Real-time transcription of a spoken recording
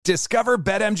Discover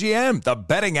BetMGM, the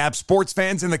betting app sports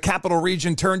fans in the capital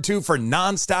region turn to for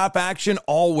nonstop action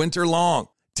all winter long.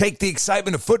 Take the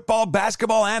excitement of football,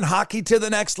 basketball, and hockey to the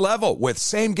next level with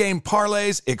same-game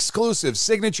parlays, exclusive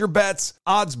signature bets,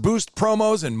 odds boost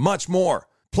promos, and much more.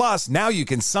 Plus, now you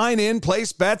can sign in,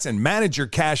 place bets, and manage your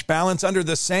cash balance under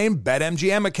the same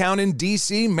BetMGM account in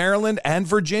D.C., Maryland, and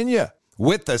Virginia.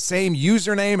 With the same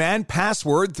username and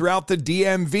password throughout the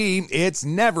DMV, it's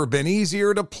never been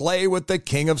easier to play with the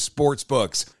king of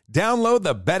sportsbooks. Download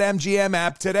the BetMGM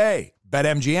app today.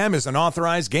 BetMGM is an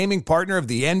authorized gaming partner of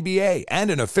the NBA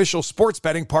and an official sports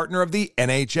betting partner of the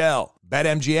NHL.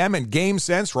 BetMGM and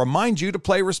GameSense remind you to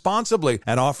play responsibly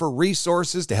and offer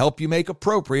resources to help you make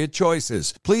appropriate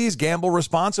choices. Please gamble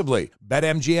responsibly.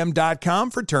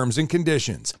 BetMGM.com for terms and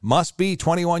conditions. Must be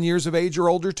 21 years of age or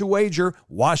older to wager.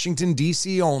 Washington,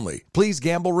 D.C. only. Please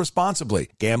gamble responsibly.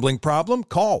 Gambling problem?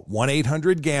 Call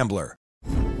 1-800-GAMBLER.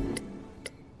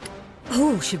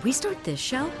 Oh, should we start this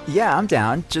show? Yeah, I'm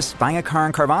down. Just buying a car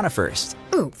on Carvana first.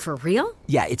 Ooh, for real?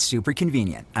 Yeah, it's super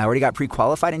convenient. I already got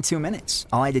pre-qualified in 2 minutes.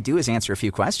 All I had to do is answer a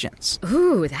few questions.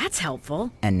 Ooh, that's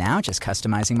helpful. And now just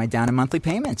customizing my down and monthly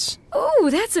payments. Ooh,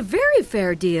 that's a very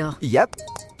fair deal. Yep.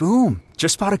 Boom.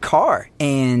 Just bought a car.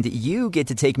 And you get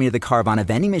to take me to the Carvana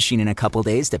vending machine in a couple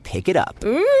days to pick it up.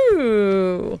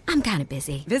 Ooh. I'm kind of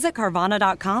busy. Visit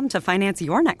Carvana.com to finance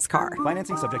your next car.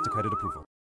 Financing subject to credit approval.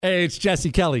 Hey, it's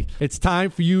Jesse Kelly. It's time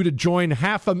for you to join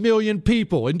 500,000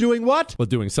 people in doing what? Well,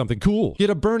 doing something cool. Get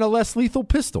a Byrna less lethal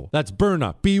pistol. That's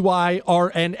Byrna,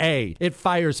 B-Y-R-N-A. It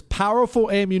fires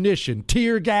powerful ammunition,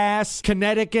 tear gas,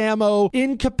 kinetic ammo,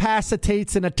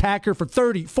 incapacitates an attacker for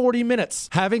 30, 40 minutes.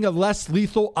 Having a less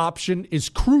lethal option is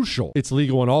crucial. It's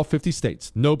legal in all 50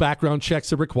 states. No background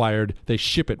checks are required. They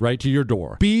ship it right to your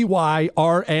door.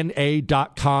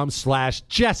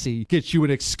 BYRNA.com/Jesse gets you an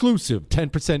exclusive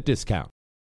 10% discount.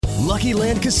 Lucky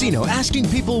Land Casino, asking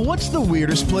people, what's the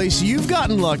weirdest place you've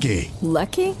gotten lucky?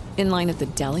 Lucky? In line at the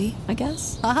deli, I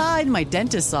guess? Aha, in my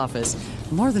dentist's office.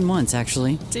 More than once,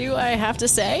 actually. Do I have to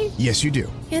say? Yes, you do.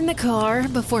 In the car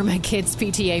before my kids'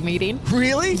 PTA meeting.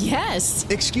 Really? Yes.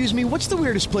 Excuse me, what's the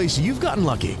weirdest place you've gotten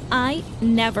lucky? I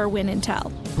never win and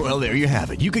tell. Well, there you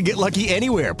have it. You can get lucky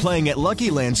anywhere, playing at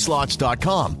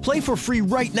LuckyLandSlots.com. Play for free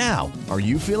right now. Are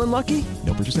you feeling lucky?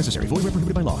 No purchase necessary. Void where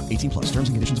prohibited by law. 18+. Terms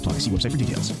and conditions apply. See website for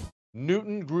details.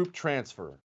 Newton Group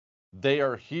Transfer. They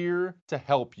are here to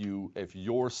help you if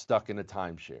you're stuck in a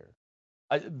timeshare.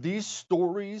 These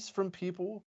stories from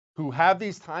people who have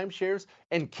these timeshares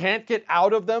and can't get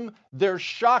out of them, they're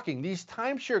shocking. These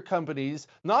timeshare companies,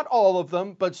 not all of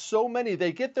them, but so many,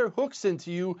 they get their hooks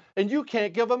into you and you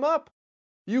can't give them up.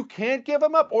 You can't give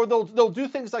them up, or they'll do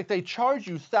things like they charge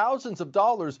you thousands of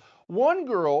dollars. One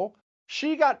girl,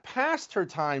 she got past her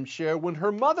timeshare when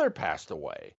her mother passed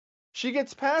away. She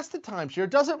gets past the timeshare,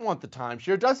 doesn't want the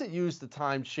timeshare, doesn't use the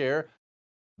timeshare.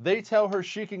 They tell her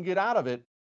she can get out of it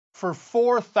for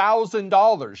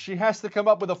 $4,000. She has to come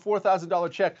up with a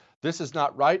 $4,000 check. This is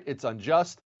not right. It's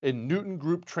unjust. And Newton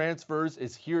Group Transfers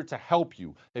is here to help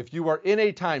you. If you are in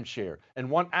a timeshare and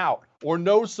want out or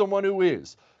know someone who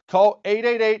is, call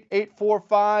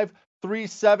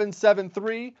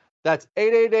 888-845-3773. That's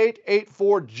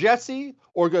 888-84-JESSE,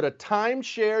 or go to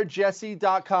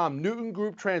timesharejesse.com. Newton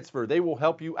Group Transfer. They will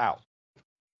help you out.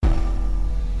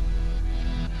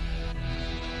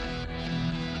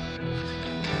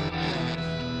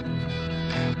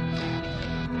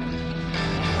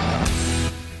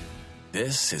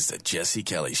 This is the Jesse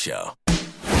Kelly Show.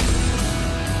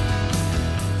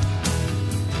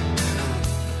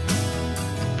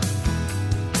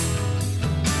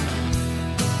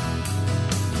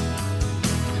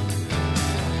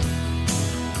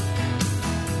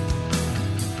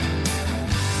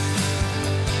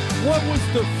 What was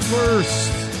the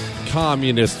first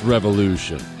communist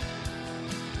revolution?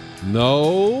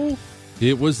 No,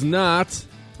 it was not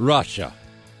Russia.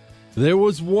 There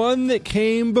was one that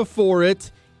came before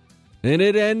it, and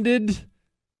it ended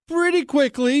pretty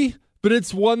quickly, but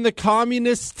it's one the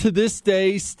communists to this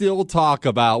day still talk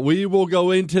about. We will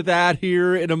go into that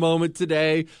here in a moment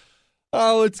today.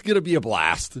 Oh, it's going to be a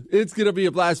blast. It's going to be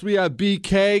a blast. We have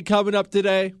BK coming up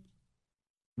today.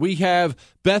 We have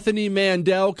Bethany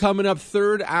Mandel coming up,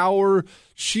 third hour.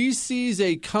 She sees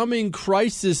a coming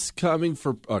crisis coming.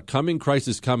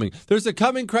 There's a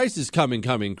coming crisis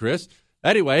coming, Chris.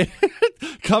 Anyway,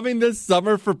 coming this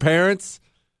summer for parents.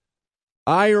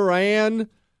 Iran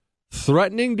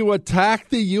threatening to attack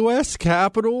the U.S.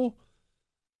 Capitol.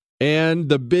 And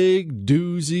the big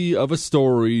doozy of a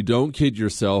story, don't kid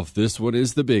yourself, this one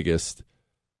is the biggest.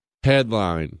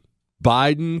 Headline: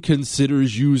 Biden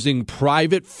considers using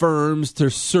private firms to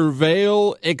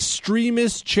surveil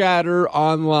extremist chatter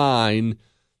online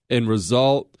in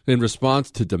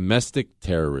response to domestic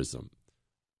terrorism.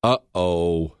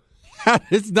 Uh-oh.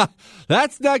 That's not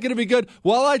going to be good.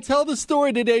 While I tell the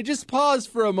story today, just pause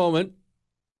for a moment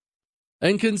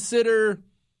and consider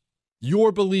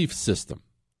your belief system.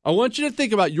 I want you to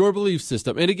think about your belief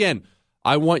system. And again,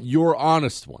 I want your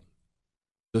honest one.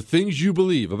 The things you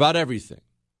believe about everything.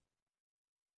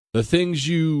 The things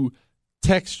you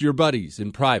text your buddies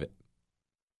in private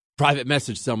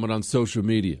message someone on social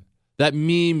media, that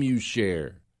meme you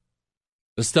share,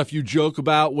 the stuff you joke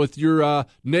about with your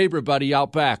neighbor buddy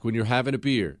out back when you're having a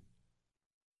beer.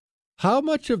 How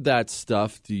much of that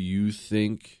stuff do you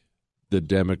think the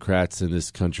Democrats in this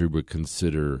country would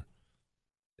consider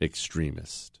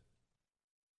extremist?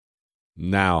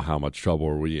 Now, how much trouble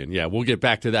are we in? Yeah, we'll get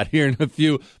back to that here in a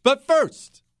few. But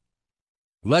first,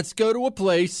 let's go to a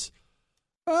place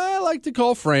I like to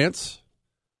call France.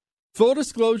 Full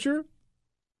disclosure,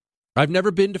 I've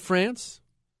never been to France.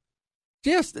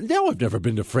 Yes, no, I've never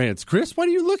been to France. Chris, why are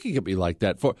you looking at me like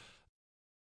that for?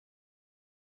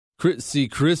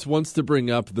 Chris wants to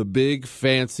bring up the big,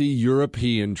 fancy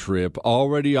European trip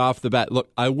already off the bat.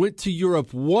 Look, I went to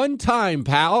Europe one time,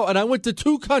 pal, and I went to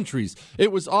two countries.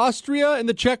 It was Austria and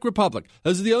the Czech Republic.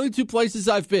 Those are the only two places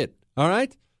I've been, all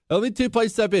right? Only two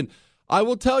places I've been. I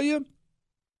will tell you,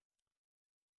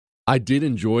 I did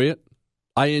enjoy it.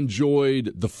 I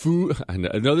enjoyed the food. I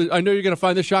know you're going to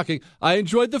find this shocking. I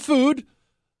enjoyed the food.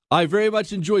 I very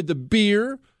much enjoyed the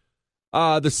beer,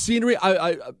 the scenery.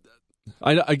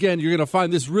 Again, you're going to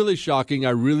find this really shocking.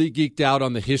 I really geeked out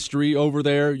on the history over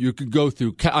there. You could go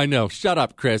through. I know. Shut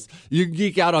up, Chris. You can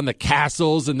geek out on the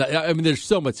castles, and there's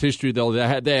so much history though.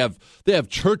 They have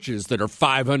churches that are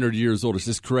 500 years old. It's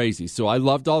just crazy. So I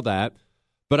loved all that,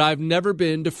 but I've never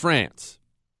been to France.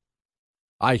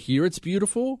 I hear it's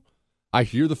beautiful. I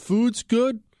hear the food's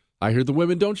good. I hear the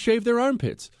women don't shave their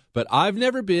armpits. But I've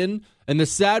never been, and the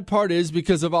sad part is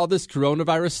because of all this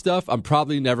coronavirus stuff, I'm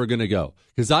probably never going to go.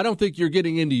 Because I don't think you're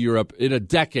getting into Europe in a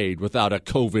decade without a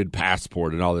COVID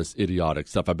passport and all this idiotic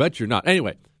stuff. I bet you're not.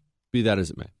 Anyway, be that as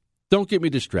it may. Don't get me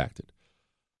distracted.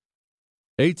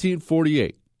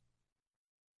 1848,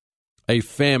 a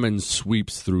famine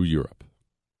sweeps through Europe.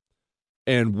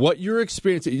 And what you're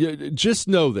experiencing, just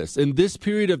know this, in this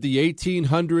period of the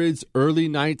 1800s, early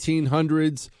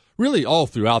 1900s, really all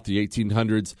throughout the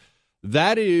 1800s,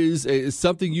 that is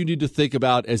something you need to think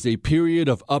about as a period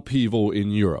of upheaval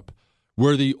in Europe,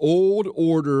 where the old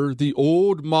order, the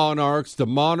old monarchs, the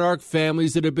monarch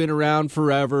families that have been around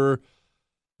forever,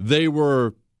 they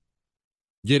were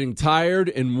getting tired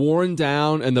and worn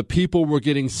down, and the people were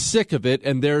getting sick of it,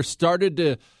 and there started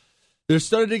to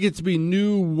get to be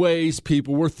new ways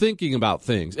people were thinking about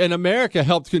things. And America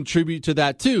helped contribute to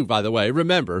that too, by the way.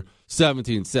 Remember,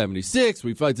 1776,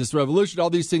 we fight this revolution, all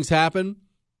these things happen.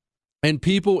 And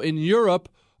people in Europe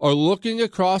are looking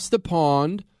across the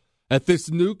pond at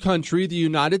this new country, the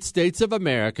United States of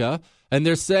America, and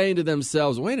they're saying to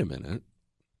themselves, wait a minute,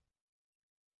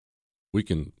 we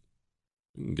can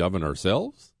govern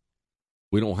ourselves?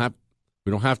 We don't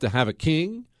have to have a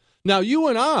king? Now, you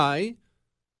and I,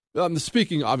 I'm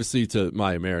speaking obviously to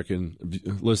my American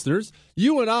listeners,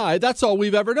 you and I, that's all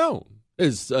we've ever known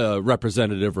is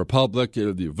representative republic,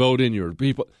 you vote in your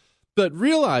people. But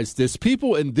realize this,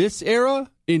 people in this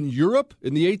era, in Europe,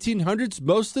 in the 1800s,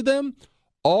 most of them,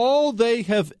 all they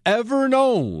have ever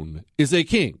known is a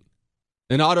king,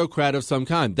 an autocrat of some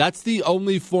kind. That's the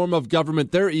only form of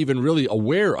government they're even really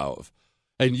aware of.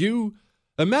 And you,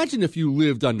 imagine if you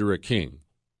lived under a king.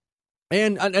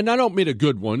 And I don't mean a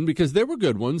good one, because there were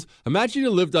good ones. Imagine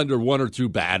you lived under one or two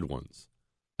bad ones.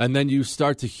 And then you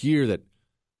start to hear that,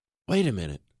 wait a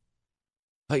minute,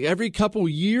 like every couple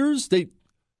years, they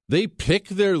pick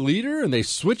their leader and they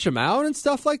switch them out and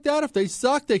stuff like that. If they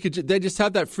suck, they just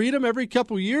have that freedom every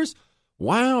couple years.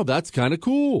 Wow, that's kind of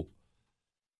cool.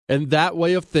 And that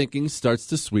way of thinking starts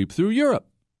to sweep through Europe.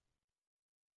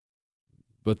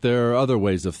 But there are other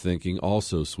ways of thinking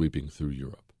also sweeping through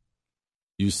Europe.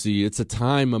 You see, it's a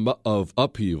time of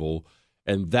upheaval,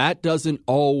 and that doesn't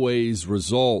always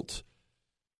result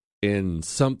in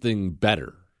something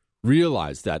better.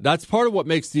 Realize that. That's part of what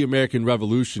makes the American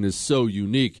Revolution is so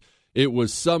unique. It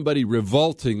was somebody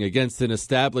revolting against an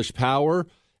established power,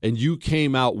 and you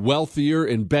came out wealthier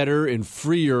and better and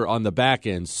freer on the back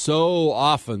end. So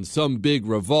often, some big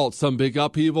revolt, some big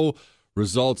upheaval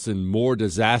results in more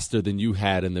disaster than you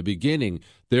had in the beginning.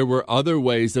 There were other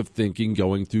ways of thinking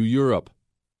going through Europe.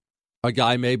 A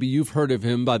guy, maybe you've heard of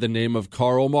him by the name of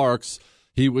Karl Marx.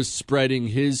 He was spreading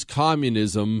his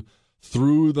communism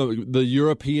through the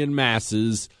European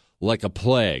masses like a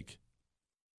plague.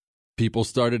 People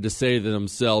started to say to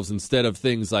themselves, instead of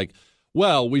things like,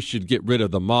 well, we should get rid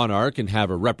of the monarch and have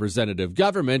a representative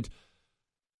government,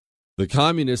 the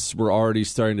communists were already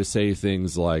starting to say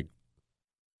things like,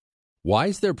 why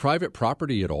is there private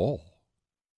property at all?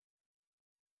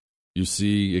 You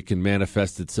see, it can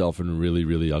manifest itself in really,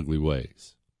 really ugly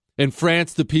ways. In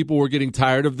France, the people were getting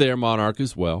tired of their monarch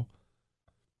as well.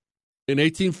 In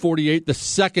 1848, the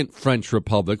Second French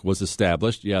Republic was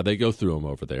established. Yeah, they go through them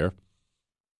over there.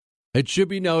 It should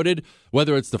be noted,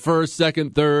 whether it's the first,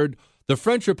 second, third, the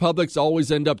French republics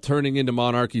always end up turning into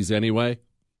monarchies anyway.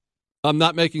 I'm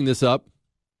not making this up.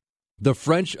 The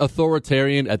French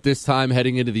authoritarian at this time,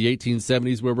 heading into the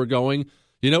 1870s where we're going,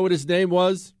 you know what his name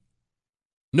was?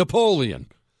 Napoleon.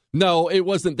 No, it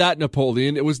wasn't that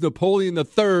Napoleon. It was Napoleon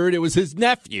III. It was his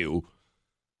nephew.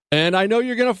 And I know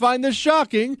you're going to find this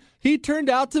shocking. He turned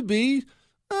out to be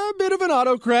a bit of an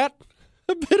autocrat,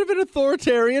 a bit of an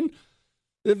authoritarian.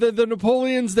 The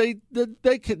Napoleons, they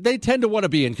tend to want to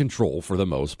be in control for the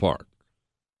most part.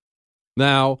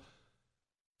 Now,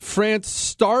 France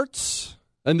starts,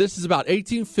 and this is about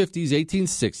 1850s,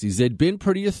 1860s. They'd been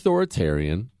pretty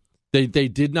authoritarian. They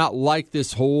did not like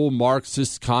this whole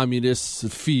Marxist communist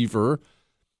fever.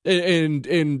 And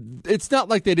it's not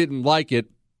like they didn't like it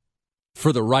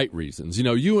for the right reasons. You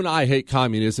know, you and I hate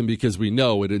communism because we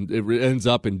know it ends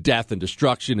up in death and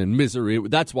destruction and misery.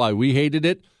 That's why we hated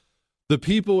it. The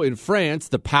people in France,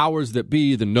 the powers that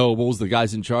be, the nobles, the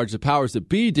guys in charge, the powers that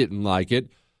be didn't like it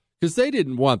because they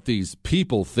didn't want these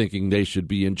people thinking they should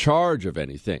be in charge of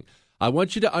anything. I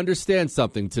want you to understand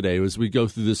something today as we go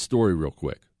through this story real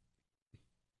quick.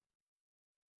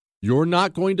 You're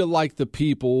not going to like the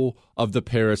people of the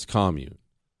Paris Commune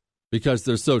because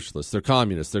they're socialists, they're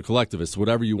communists, they're collectivists,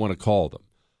 whatever you want to call them.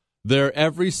 They're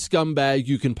every scumbag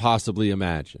you can possibly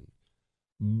imagine.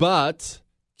 But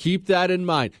keep that in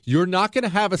mind. You're not going to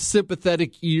have a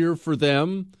sympathetic ear for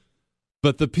them,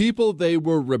 but the people they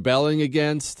were rebelling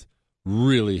against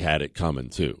really had it coming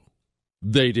too.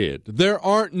 They did. There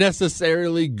aren't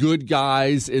necessarily good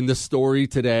guys in the story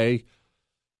today.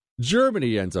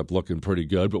 Germany ends up looking pretty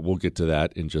good, but we'll get to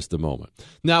that in just a moment.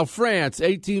 Now, France,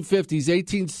 1850s,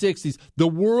 1860s, the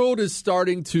world is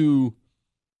starting to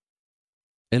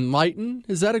enlighten.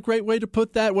 Is that a great way to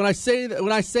put that? When I say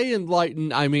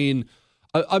enlighten, I mean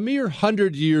a mere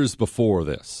 100 years before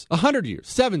this, 100 years,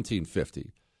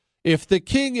 1750, if the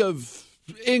King of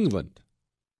England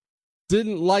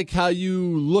didn't like how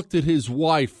you looked at his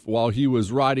wife while he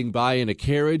was riding by in a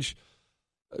carriage,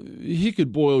 he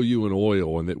could boil you in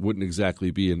oil and it wouldn't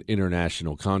exactly be an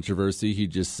international controversy.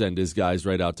 He'd just send his guys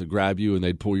right out to grab you and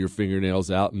they'd pull your fingernails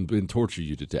out and torture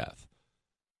you to death.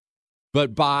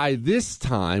 But by this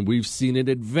time, we've seen it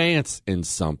advance in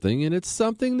something, and it's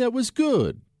something that was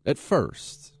good at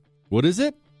first. What is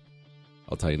it?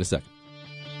 I'll tell you in a second.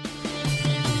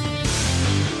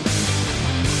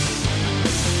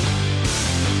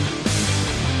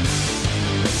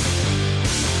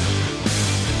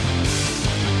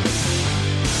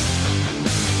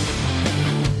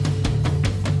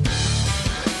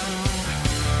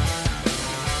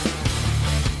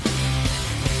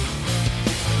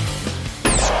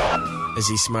 Is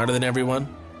he smarter than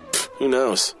everyone? Who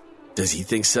knows? Does he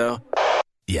think so?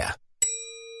 Yeah.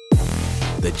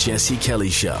 The Jesse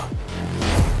Kelly Show.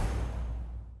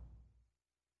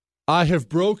 I have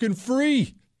broken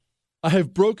free. I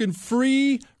have broken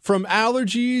free from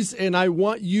allergies, and I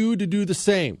want you to do the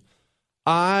same.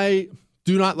 I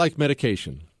do not like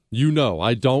medication. You know,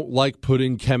 I don't like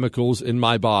putting chemicals in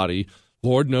my body.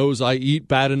 Lord knows I eat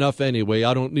bad enough anyway.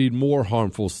 I don't need more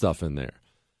harmful stuff in there.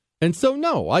 And so,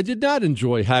 no, I did not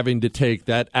enjoy having to take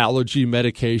that allergy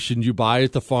medication you buy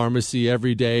at the pharmacy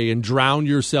every day and drown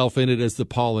yourself in it as the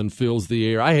pollen fills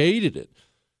the air. I hated it.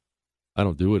 I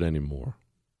don't do it anymore.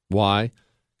 Why?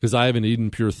 Because I have an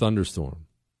Eden Pure Thunderstorm,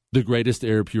 the greatest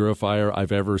air purifier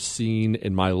I've ever seen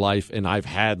in my life, and I've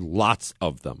had lots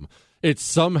of them. It's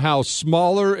somehow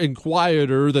smaller and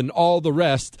quieter than all the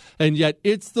rest, and yet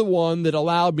it's the one that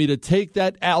allowed me to take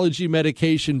that allergy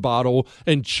medication bottle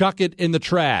and chuck it in the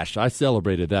trash. I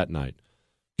celebrated that night.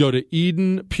 Go to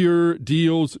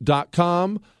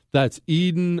EdenPureDeals.com. That's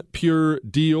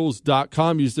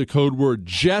EdenPureDeals.com. Use the code word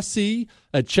Jesse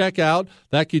at checkout.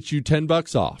 That gets you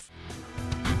 $10 off.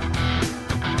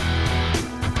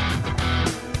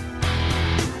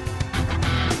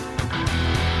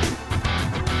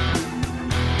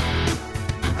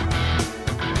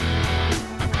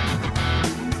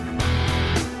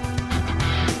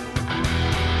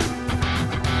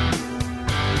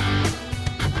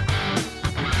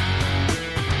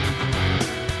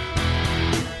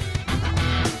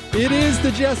 It is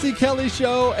the Jesse Kelly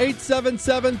Show,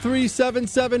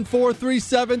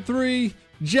 877-377-4373.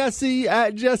 Jesse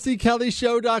at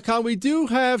jessekellyshow.com. We do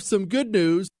have some good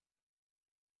news.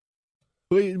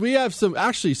 We have some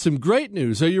great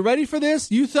news. Are you ready for this?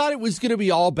 You thought it was going to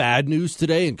be all bad news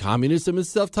today and communism and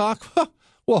stuff talk?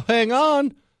 Well, hang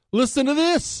on. Listen to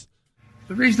this.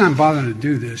 The reason I'm bothering to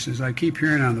do this is I keep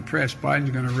hearing on the press Biden's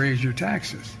going to raise your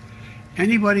taxes.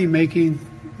 Anybody making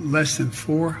less than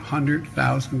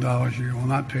 $400,000 a year will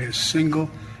not pay a single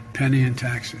penny in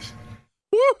taxes.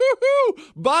 Woo-hoo-hoo!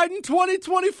 Biden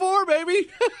 2024, baby.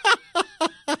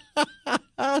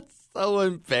 That's so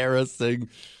embarrassing.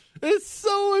 It's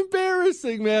so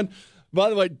embarrassing, man. By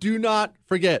the way, do not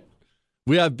forget,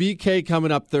 we have BK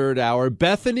coming up third hour.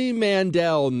 Bethany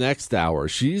Mandel next hour.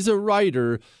 She's a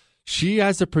writer. She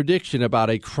has a prediction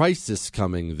about a crisis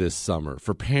coming this summer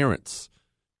for parents.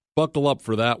 Buckle up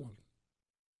for that one.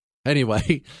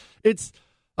 Anyway,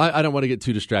 I don't want to get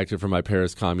too distracted from my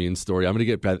Paris Commune story. I'm going to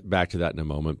get back to that in a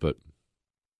moment. But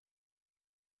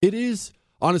it is,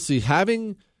 honestly,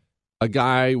 having a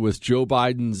guy with Joe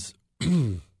Biden's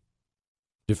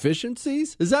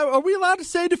deficiencies? Are we allowed to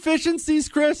say deficiencies,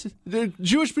 Chris? The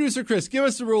Jewish producer, Chris, give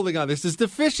us a ruling on this. Is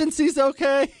deficiencies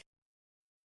okay?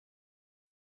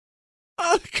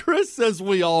 Chris says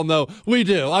we all know. We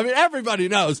do. I mean, everybody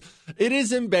knows. It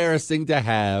is embarrassing to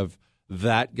have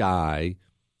that guy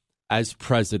as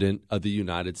president of the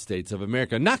United States of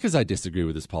America. Not because I disagree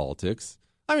with his politics.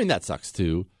 I mean, that sucks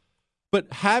too. But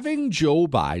having Joe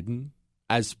Biden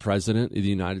as president of the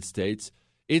United States,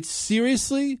 it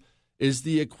seriously is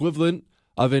the equivalent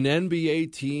of an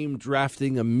NBA team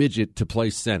drafting a midget to play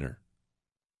center.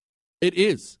 It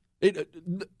is.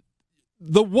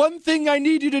 The one thing I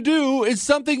need you to do is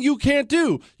something you can't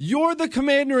do. You're the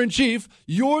commander-in-chief.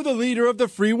 You're the leader of the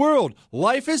free world.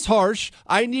 Life is harsh.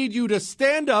 I need you to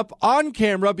stand up on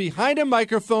camera behind a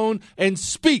microphone and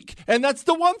speak. And that's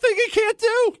the one thing he can't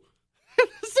do.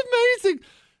 It's amazing.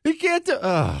 He can't do.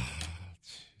 Oh,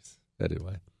 jeez.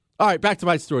 Anyway. All right, back to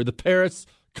my story. The Paris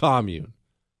Commune.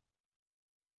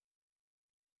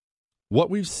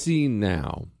 What we've seen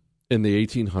now in the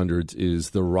 1800s is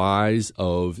the rise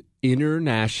of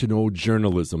international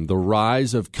journalism, the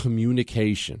rise of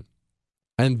communication.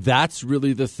 And that's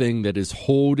really the thing that is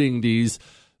holding these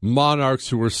monarchs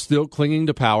who are still clinging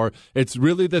to power. It's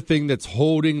really the thing that's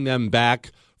holding them back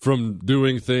from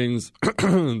doing things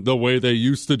the way they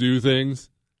used to do things.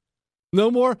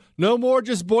 No more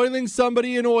just boiling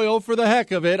somebody in oil for the heck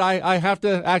of it. I have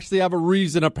to actually have a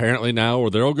reason apparently now,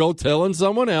 or they'll go telling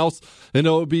someone else, and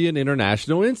it'll be an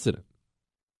international incident.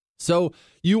 So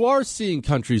you are seeing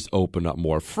countries open up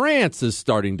more. France is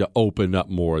starting to open up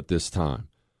more at this time,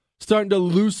 starting to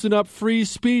loosen up free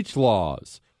speech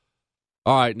laws.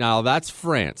 All right, now that's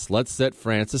France. Let's set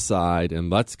France aside, and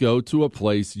let's go to a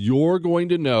place you're going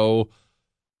to know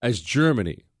as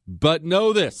Germany. But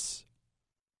know this.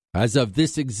 As of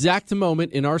this exact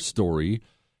moment in our story,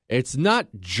 it's not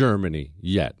Germany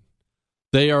yet.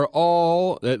 They are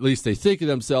all, at least they think of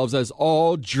themselves as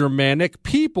all Germanic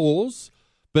peoples,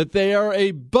 but they are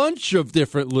a bunch of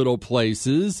different little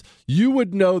places. You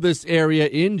would know this area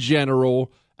in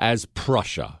general as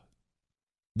Prussia.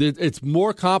 It's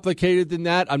more complicated than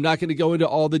that. I'm not going to go into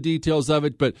all the details of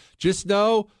it, but just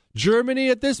know Germany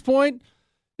at this point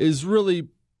is really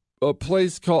a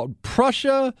place called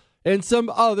Prussia, and some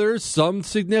others, some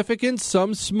significant,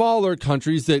 some smaller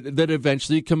countries that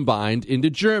eventually combined into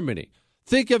Germany.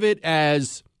 Think of it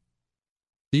as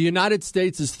the United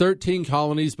States is 13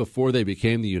 colonies before they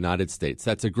became the United States.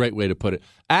 That's a great way to put it.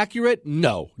 Accurate?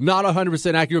 No. Not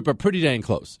 100% accurate, but pretty dang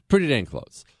close. Pretty dang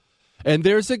close. And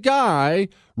there's a guy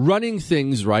running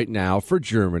things right now for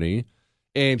Germany,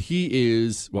 and he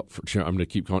is, well, I'm going to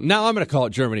keep calling, now I'm going to call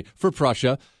it Germany, for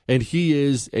Prussia, and he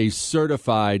is a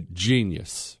certified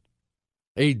genius.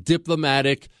 A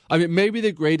diplomatic, maybe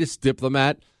the greatest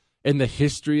diplomat in the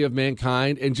history of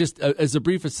mankind. And just as a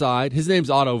brief aside, his name's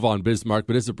Otto von Bismarck,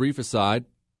 but as a brief aside,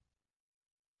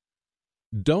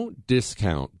 don't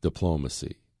discount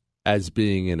diplomacy as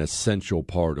being an essential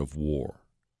part of war.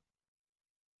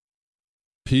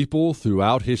 People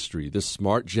throughout history, the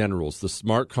smart generals, the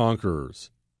smart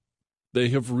conquerors, they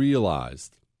have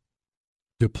realized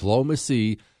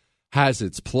diplomacy has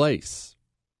its place.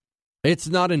 It's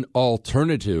not an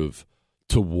alternative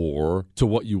to war, to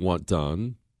what you want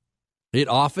done. It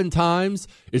oftentimes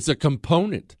is a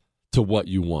component to what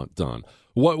you want done.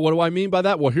 What do I mean by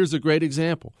that? Well, here's a great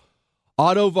example.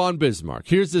 Otto von Bismarck.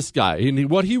 Here's this guy. And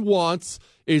what he wants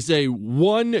is a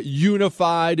one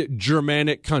unified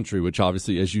Germanic country, which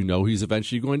obviously, as you know, he's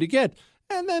eventually going to get.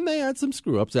 And then they had some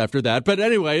screw-ups after that. But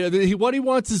anyway, what he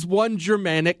wants is one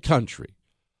Germanic country.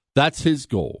 That's his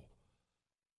goal.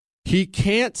 He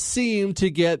can't seem to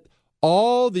get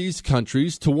all these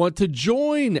countries to want to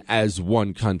join as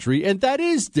one country, and that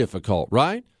is difficult,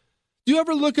 right? Do you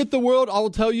ever look at the world? I'll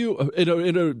tell you,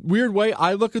 in a weird way,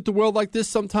 I look at the world like this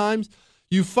sometimes.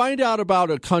 You find out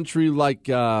about a country like,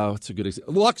 what's a good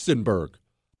example? Luxembourg.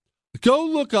 Go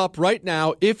look up right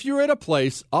now, if you're at a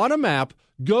place on a map,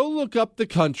 go look up the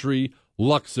country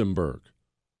Luxembourg.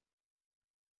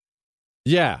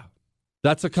 Yeah,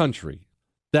 that's a country.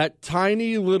 That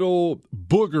tiny little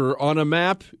booger on a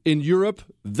map in Europe,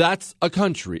 that's a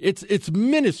country. It's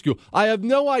minuscule. I have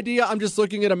no idea. I'm just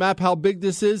looking at a map how big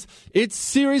this is. It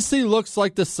seriously looks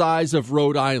like the size of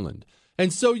Rhode Island.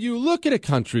 And so you look at a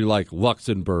country like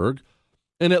Luxembourg,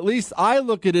 and at least I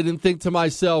look at it and think to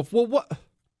myself, well, what?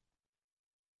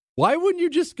 Why wouldn't you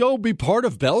just go be part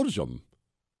of Belgium?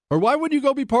 Or why wouldn't you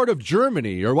go be part of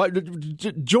Germany? Or why,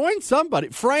 join somebody.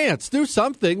 France, do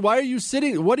something. Why are you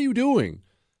sitting? What are you doing?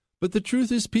 But the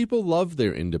truth is, people love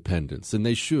their independence, and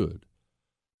they should.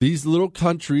 These little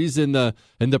countries in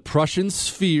the Prussian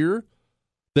sphere,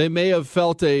 they may have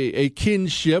felt a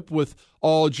kinship with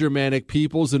all Germanic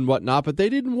peoples and whatnot, but they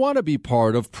didn't want to be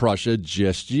part of Prussia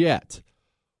just yet.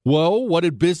 Well, what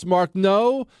did Bismarck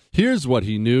know? Here's what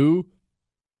he knew.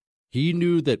 He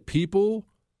knew that people,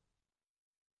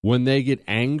 when they get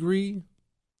angry,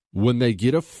 when they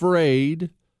get afraid,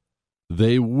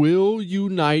 they will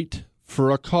unite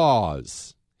for a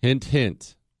cause. Hint,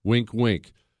 hint. Wink,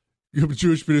 wink.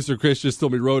 Jewish producer Chris just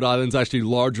told me Rhode Island's actually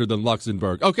larger than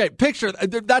Luxembourg. Okay, picture,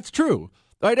 that's true.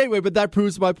 All right, anyway, but that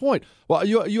proves my point. Well,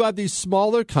 you have these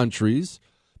smaller countries.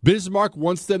 Bismarck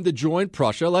wants them to join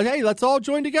Prussia. Like, hey, let's all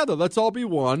join together. Let's all be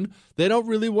one. They don't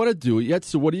really want to do it yet,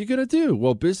 so what are you going to do?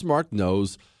 Well, Bismarck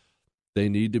knows they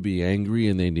need to be angry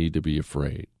and they need to be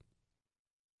afraid.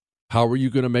 How are you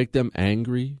going to make them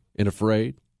angry and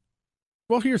afraid?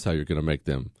 Well, here's how you're going to make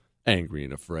them angry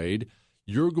and afraid.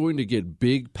 You're going to get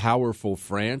big, powerful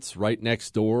France right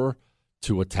next door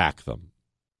to attack them.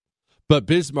 But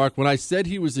Bismarck, when I said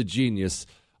he was a genius,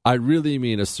 I really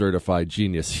mean a certified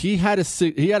genius. He had a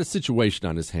situation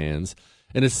on his hands,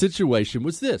 and his situation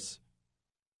was this.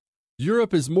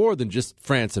 Europe is more than just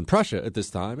France and Prussia at this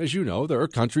time. As you know, there are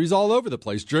countries all over the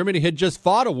place. Germany had just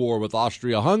fought a war with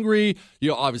Austria-Hungary.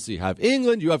 You obviously have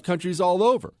England. You have countries all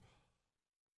over.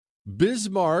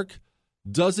 Bismarck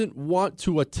doesn't want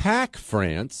to attack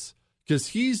France because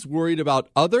he's worried about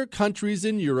other countries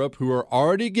in Europe who are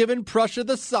already giving Prussia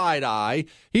the side eye.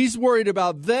 He's worried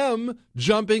about them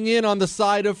jumping in on the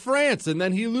side of France, and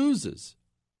then he loses.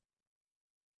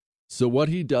 So what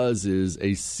he does is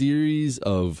a series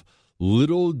of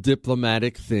little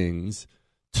diplomatic things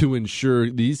to ensure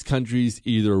these countries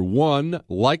either one,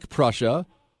 like Prussia,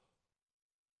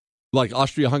 like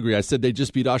Austria-Hungary. I said they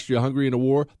just beat Austria-Hungary in a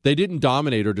war. They didn't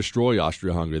dominate or destroy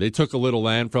Austria-Hungary. They took a little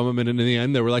land from them, and in the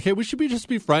end, they were like, hey, we should just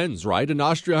be friends, right? And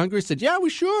Austria-Hungary said, yeah, we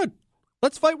should.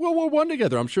 Let's fight World War I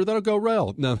together. I'm sure that'll go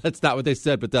well. No, that's not what they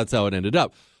said, but that's how it ended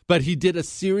up. But he did a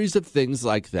series of things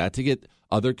like that to get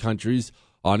other countries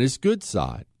on his good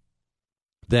side.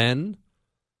 Then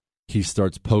he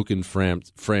starts poking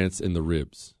France in the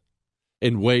ribs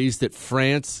in ways that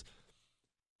France,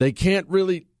 they can't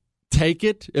really take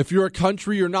it. If you're a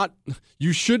country,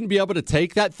 you shouldn't be able to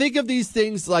take that. Think of these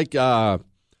things like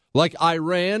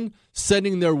Iran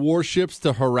sending their warships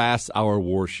to harass our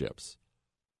warships.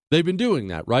 They've been doing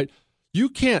that, right? You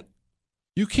can't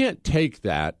take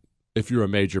that if you're a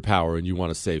major power and you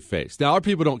want to save face. Now, our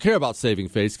people don't care about saving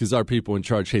face because our people in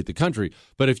charge hate the country.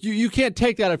 But if you can't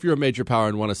take that if you're a major power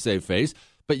and want to save face,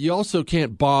 but you also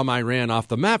can't bomb Iran off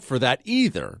the map for that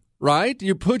either, right?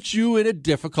 It puts you in a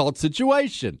difficult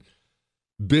situation.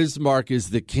 Bismarck is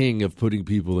the king of putting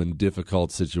people in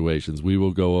difficult situations. We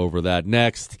will go over that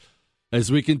next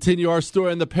as we continue our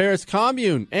story in the Paris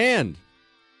Commune. And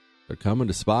they're coming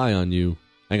to spy on you.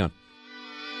 Hang on.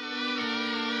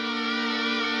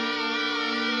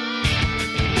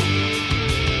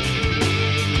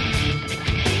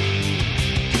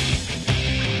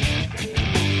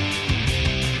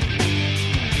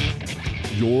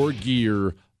 Your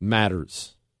gear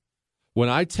matters. When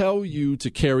I tell you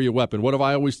to carry a weapon, what have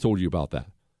I always told you about that?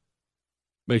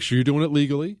 Make sure you're doing it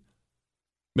legally.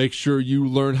 Make sure you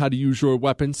learn how to use your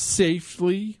weapon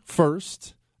safely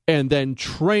first, and then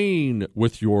train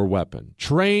with your weapon.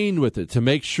 Train with it to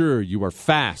make sure you are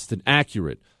fast and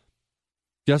accurate.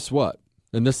 Guess what?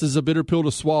 And this is a bitter pill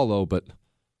to swallow, but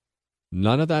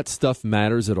none of that stuff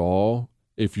matters at all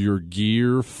if your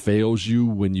gear fails you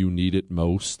when you need it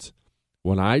most.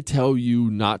 When I tell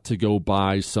you not to go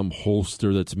buy some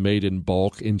holster that's made in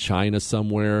bulk in China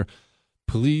somewhere,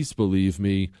 please believe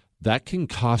me, that can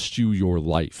cost you your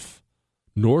life.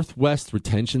 Northwest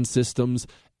Retention Systems,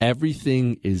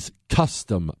 everything is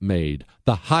custom made,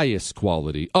 the highest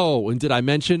quality. Oh, and did I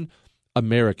mention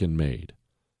American made?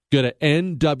 Go to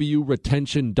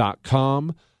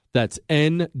nwretention.com. That's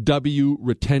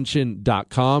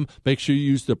nwretention.com. Make sure you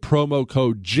use the promo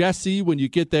code Jesse when you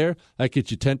get there. That gets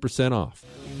you 10% off.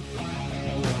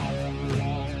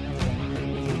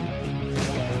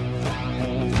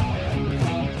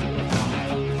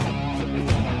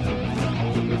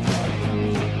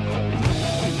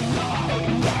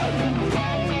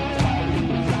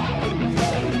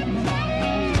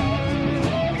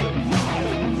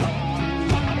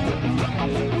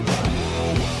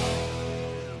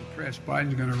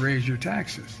 Biden's going to raise your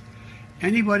taxes.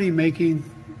 Anybody making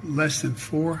less than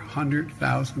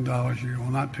 $400,000 a year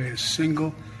will not pay a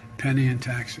single penny in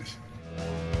taxes.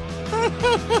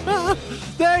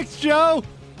 Thanks, Joe.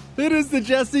 It is the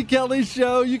Jesse Kelly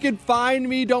Show. You can find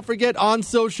me, don't forget, on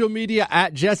social media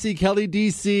at Jesse Kelly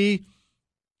DC,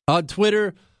 on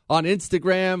Twitter, on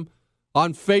Instagram,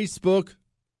 on Facebook.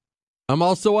 I'm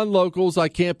also on Locals. I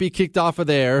can't be kicked off of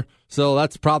there, so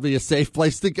that's probably a safe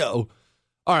place to go.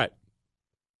 All right.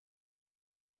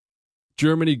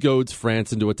 Germany goads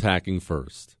France into attacking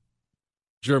first.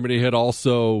 Germany had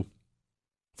also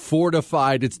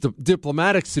fortified its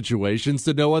diplomatic situation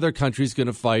so no other country is going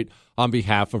to fight on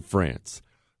behalf of France.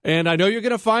 And I know you're going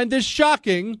to find this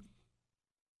shocking,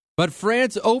 but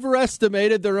France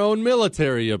overestimated their own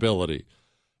military ability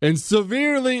and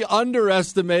severely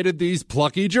underestimated these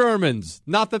plucky Germans.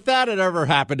 Not that that had ever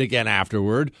happened again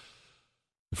afterward.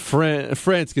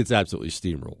 France gets absolutely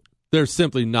steamrolled. They're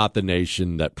simply not the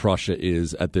nation that Prussia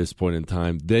is at this point in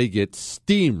time. They get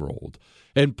steamrolled.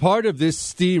 And part of this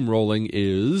steamrolling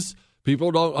is,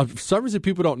 for some reason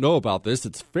people don't know about this,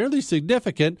 it's fairly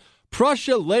significant.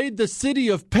 Prussia laid the city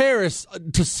of Paris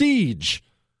to siege.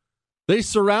 They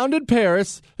surrounded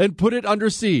Paris and put it under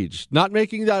siege. Not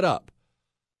making that up.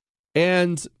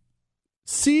 And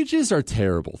sieges are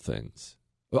terrible things.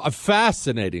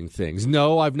 Fascinating things.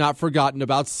 No, I've not forgotten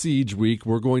about Siege Week.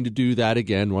 We're going to do that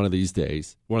again one of these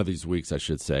days. One of these weeks, I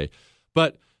should say.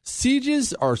 But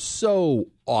sieges are so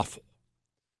awful.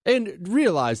 And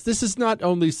realize this is not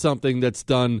only something that's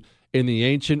done in the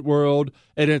ancient world,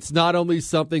 and it's not only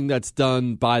something that's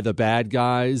done by the bad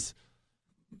guys.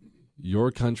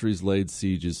 Your country's laid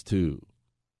sieges too.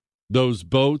 Those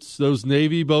boats, those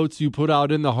Navy boats you put out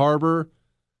in the harbor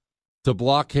to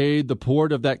blockade the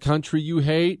port of that country you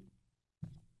hate,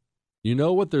 you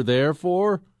know what they're there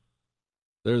for?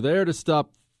 They're there to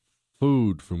stop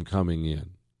food from coming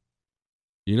in.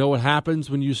 You know what happens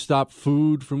when you stop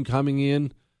food from coming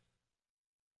in?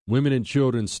 Women and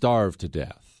children starve to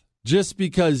death. Just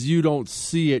because you don't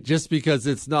see it, just because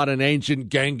it's not an ancient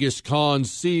Genghis Khan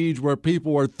siege where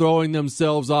people are throwing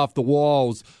themselves off the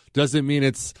walls, doesn't mean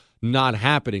it's not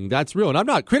happening. That's real. And I'm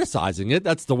not criticizing it.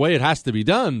 That's the way it has to be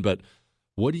done. But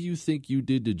what do you think you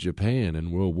did to Japan in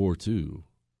World War II?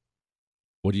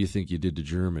 What do you think you did to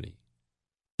Germany?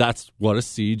 That's what a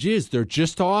siege is. They're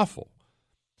just awful.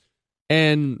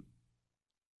 And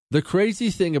the crazy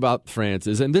thing about France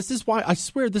is, and this is why, I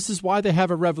swear, this is why they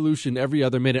have a revolution every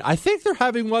other minute. I think they're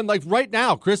having one like right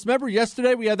now. Chris, remember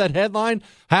yesterday we had that headline,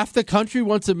 half the country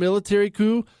wants a military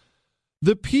coup?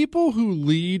 The people who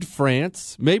lead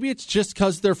France, maybe it's just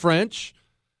because they're French,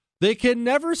 they can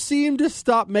never seem to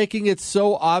stop making it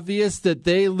so obvious that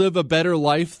they live a better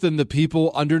life than the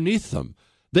people underneath them.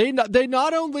 They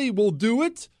not only will do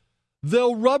it,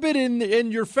 they'll rub it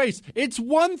in your face. It's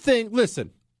one thing,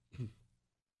 listen,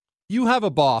 you have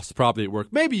a boss probably at work.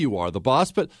 Maybe you are the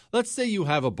boss, but let's say you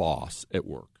have a boss at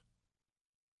work.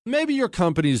 Maybe your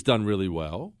company's done really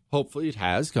well. Hopefully it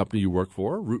has, company you work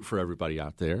for. Root for everybody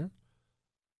out there.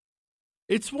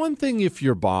 It's one thing if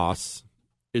your boss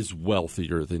is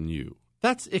wealthier than you.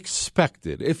 That's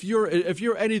expected. If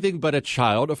you're anything but a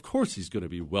child, of course he's going to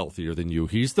be wealthier than you.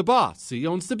 He's the boss. He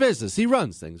owns the business. He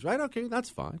runs things, right? Okay, that's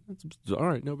fine. That's, all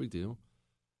right, no big deal.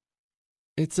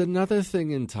 It's another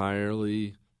thing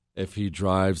entirely if he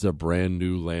drives a brand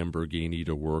new Lamborghini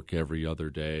to work every other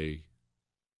day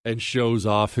and shows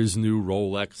off his new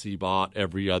Rolex he bought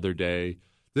every other day.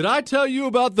 Did I tell you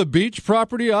about the beach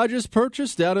property I just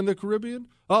purchased down in the Caribbean?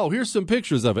 Oh, here's some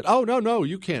pictures of it. Oh, no,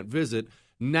 you can't visit.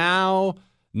 Now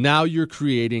you're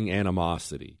creating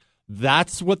animosity.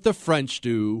 That's what the French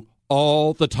do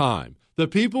all the time. The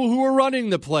people who are running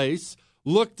the place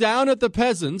look down at the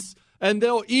peasants and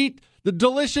they'll eat the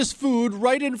delicious food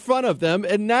right in front of them,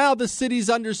 and now the city's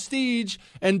under siege,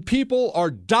 and people are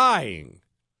dying.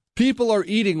 People are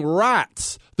eating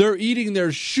rats. They're eating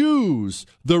their shoes.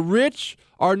 The rich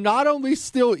are not only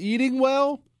still eating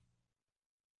well,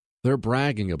 they're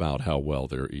bragging about how well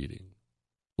they're eating.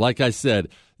 Like I said,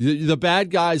 the bad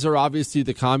guys are obviously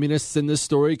the communists in this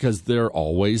story because they're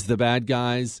always the bad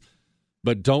guys.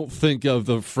 But don't think of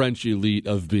the French elite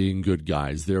of being good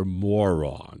guys. They're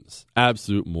morons,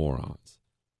 absolute morons.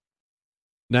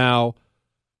 Now,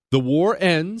 the war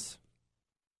ends.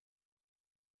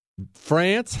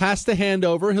 France has to hand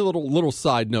over, a little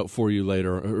side note for you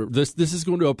later. This is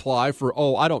going to apply for,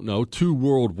 2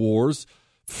 world wars.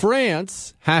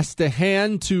 France has to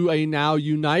hand to a now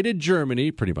united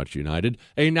Germany, pretty much united,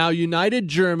 a now united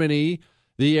Germany,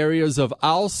 the areas of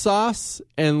Alsace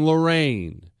and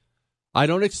Lorraine. I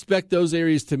don't expect those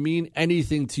areas to mean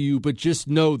anything to you, but just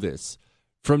know this.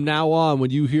 From now on,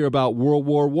 when you hear about World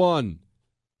War I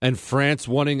and France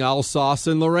wanting Alsace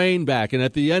and Lorraine back, and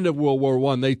at the end of World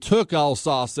War I, they took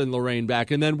Alsace and Lorraine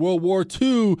back, and then World War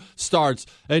II starts,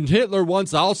 and Hitler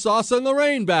wants Alsace and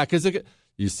Lorraine back.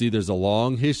 You see, there's a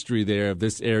long history there of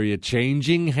this area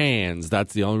changing hands.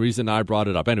 That's the only reason I brought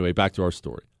it up. Anyway, back to our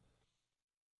story.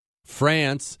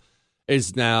 France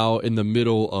is now in the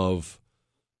middle of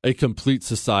a complete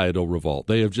societal revolt.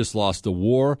 They have just lost a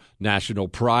war. National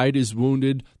pride is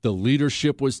wounded. The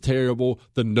leadership was terrible.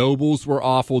 The nobles were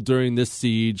awful during this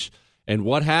siege. And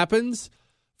what happens?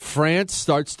 France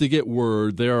starts to get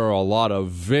word. There are a lot of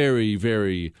very,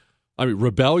 very,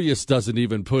 rebellious doesn't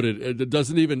even put it.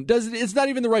 It's not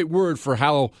even the right word for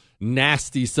how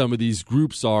nasty some of these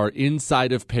groups are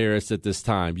inside of Paris at this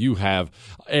time. You have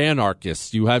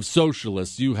anarchists, you have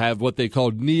socialists, you have what they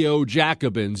call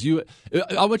neo-Jacobins.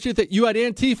 I want you to think, you had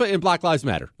Antifa and Black Lives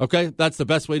Matter, okay? That's the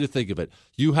best way to think of it.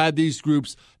 You had these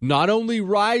groups not only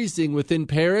rising within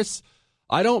Paris,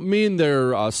 I don't mean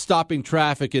they're stopping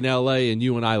traffic in L.A. and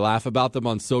you and I laugh about them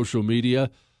on social media.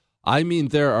 I mean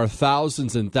there are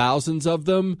thousands and thousands of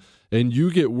them, and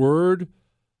you get word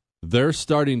they're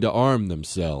starting to arm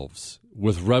themselves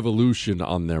with revolution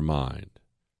on their mind.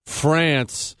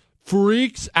 France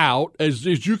freaks out, as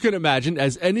you can imagine,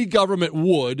 as any government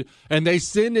would, and they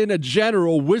send in a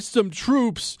general with some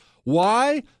troops.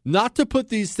 Why? Not to put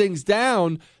these things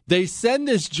down. They send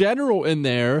this general in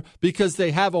there because they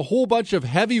have a whole bunch of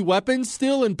heavy weapons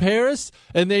still in Paris,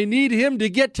 and they need him to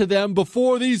get to them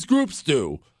before these groups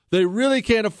do. They really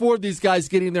can't afford these guys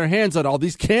getting their hands on all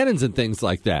these cannons and things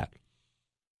like that.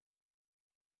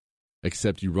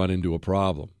 Except you run into a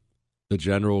problem. The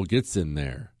general gets in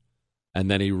there,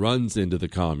 and then he runs into the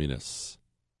communists.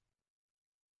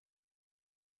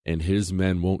 And his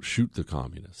men won't shoot the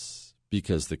communists,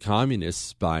 because the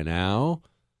communists, by now,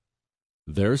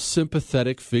 they're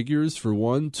sympathetic figures for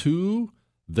one, two,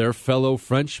 their fellow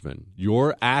Frenchmen. He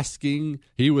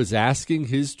was asking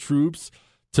his troops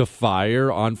to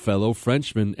fire on fellow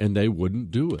Frenchmen, and they wouldn't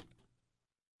do it.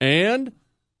 And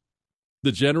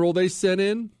the general they sent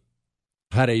in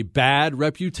had a bad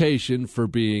reputation for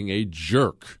being a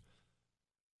jerk.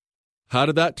 How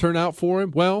did that turn out for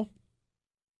him? Well,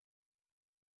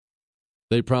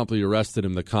 they promptly arrested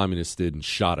him, the communists did, and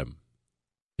shot him.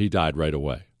 He died right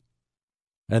away.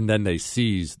 And then they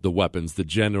seized the weapons. The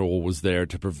general was there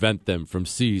to prevent them from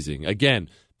seizing. Again,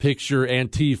 picture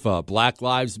Antifa, Black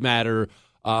Lives Matter,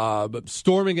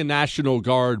 storming a National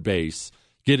Guard base,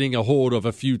 getting a hold of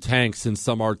a few tanks and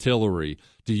some artillery.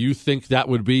 Do you think that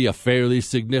would be a fairly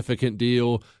significant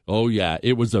deal? Oh, yeah,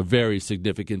 it was a very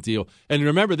significant deal. And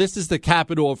remember, this is the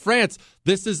capital of France.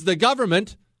 This is the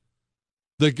government.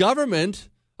 The government,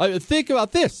 think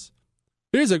about this.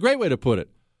 Here's a great way to put it.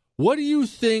 What do you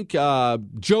think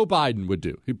Joe Biden would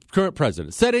do, current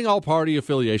president, setting all party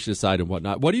affiliation aside and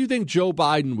whatnot? What do you think Joe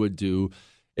Biden would do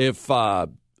if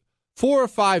 4,000 or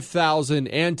 5,000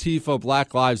 Antifa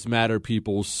Black Lives Matter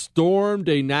people stormed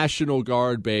a National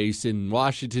Guard base in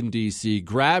Washington, D.C.,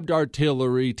 grabbed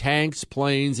artillery, tanks,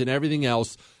 planes, and everything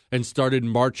else, and started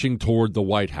marching toward the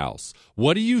White House?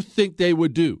 What do you think they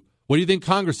would do? What do you think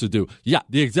Congress would do? Yeah,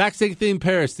 the exact same thing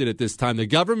Paris did at this time. The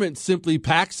government simply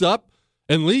packs up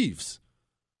and leaves.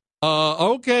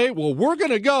 Okay, well, we're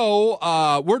going to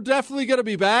go. We're definitely going to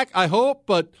be back, I hope,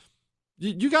 but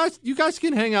you guys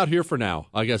can hang out here for now.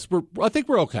 I guess I think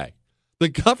we're okay. The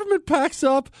government packs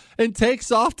up and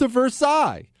takes off to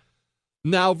Versailles.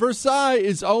 Now, Versailles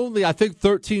is only, I think,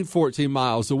 13, 14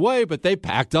 miles away, but they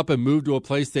packed up and moved to a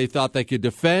place they thought they could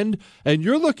defend. And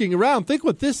you're looking around. Think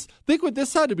what this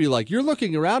had to be like. You're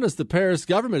looking around as the Paris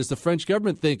government, as the French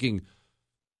government, thinking,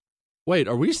 wait,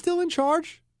 are we still in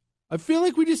charge? I feel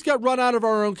like we just got run out of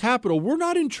our own capital. We're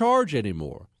not in charge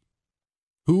anymore.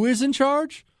 Who is in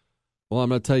charge? Well, I'm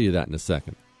going to tell you that in a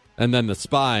second. And then the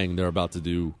spying they're about to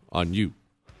do on you.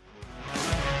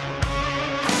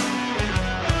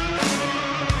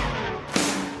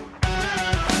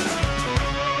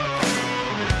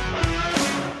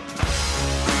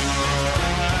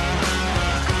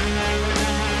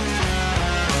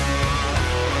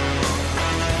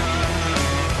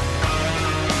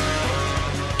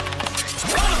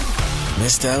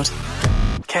 Missed out?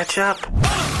 Catch up.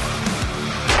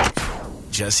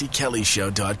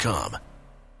 JesseKellyShow.com.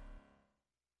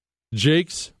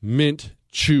 Jake's Mint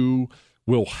Chew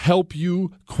will help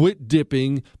you quit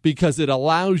dipping because it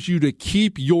allows you to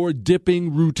keep your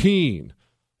dipping routine.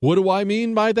 What do I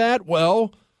mean by that?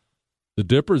 Well, the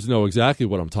dippers know exactly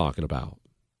what I'm talking about.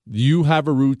 You have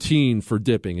a routine for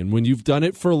dipping, and when you've done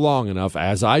it for long enough,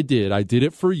 as I did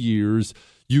it for years,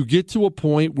 you get to a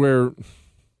point where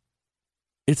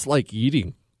it's like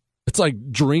eating. It's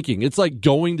like drinking. It's like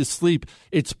going to sleep.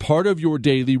 It's part of your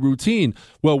daily routine.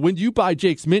 Well, when you buy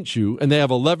Jake's Mint Chew, and they have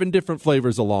 11 different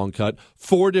flavors of long cut,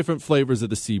 4 different flavors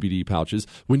of the CBD pouches,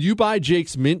 when you buy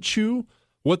Jake's Mint Chew,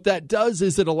 what that does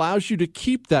is it allows you to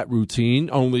keep that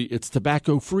routine, only it's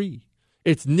tobacco-free.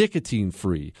 It's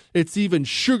nicotine-free. It's even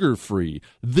sugar-free.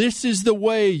 This is the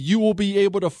way you will be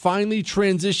able to finally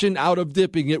transition out of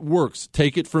dipping. It works.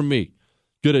 Take it from me.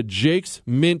 Go to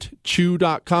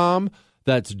jakesmintchew.com.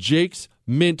 That's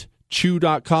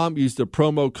jakesmintchew.com. Use the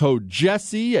promo code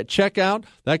Jesse at checkout.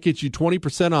 That gets you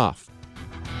 20% off.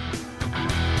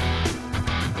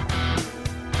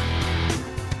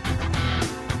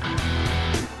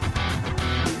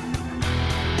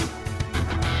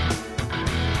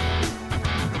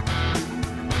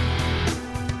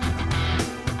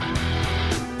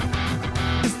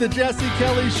 It's the Jesse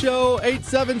Kelly Show,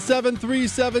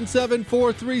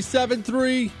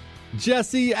 877-377-4373.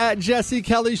 Jesse at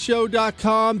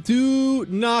jessekellyshow.com. Do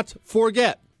not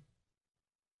forget,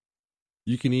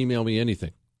 you can email me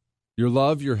anything. Your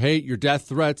love, your hate, your death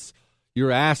threats,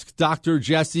 your Ask Dr.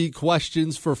 Jesse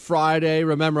questions for Friday.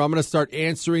 Remember, I'm going to start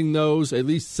answering those, at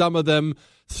least some of them,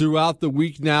 throughout the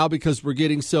week now because we're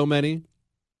getting so many.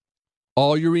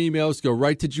 All your emails go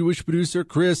right to Jewish producer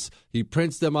Chris. He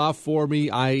prints them off for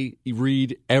me. I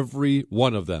read every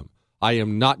one of them. I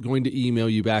am not going to email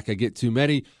you back. I get too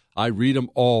many. I read them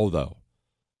all, though.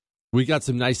 We got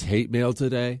some nice hate mail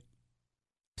today.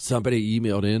 Somebody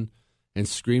emailed in and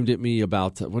screamed at me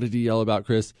about, what did he yell about,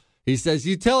 Chris? He says,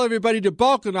 you tell everybody to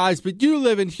balkanize, but you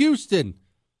live in Houston.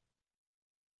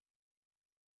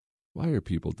 Why are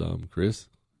people dumb, Chris?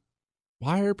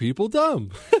 Why are people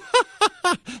dumb?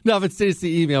 Now, if it stays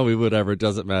the email me, whatever, it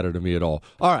doesn't matter to me at all.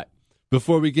 All right,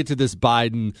 before we get to this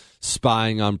Biden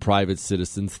spying on private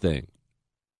citizens thing.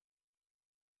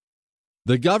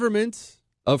 The government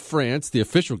of France, the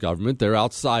official government, they're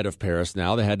outside of Paris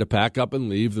now. They had to pack up and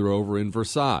leave. They're over in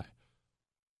Versailles.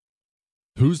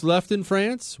 Who's left in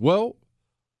France? Well,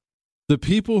 the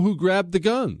people who grabbed the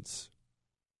guns.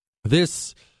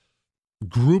 This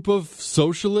group of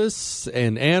socialists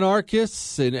and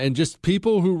anarchists and just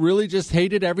people who really just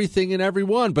hated everything and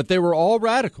everyone, but they were all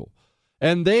radical.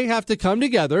 And they have to come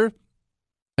together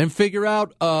and figure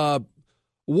out,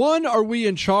 one, are we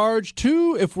in charge?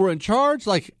 2, if we're in charge,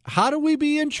 like, how do we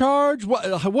be in charge?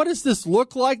 What does this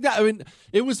look like? I mean,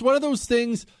 it was one of those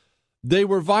things. They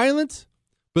were violent,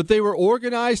 but they were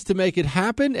organized to make it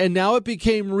happen, and now it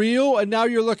became real, and now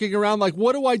you're looking around like,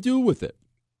 what do I do with it?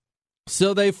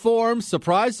 So they formed,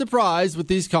 surprise, surprise, with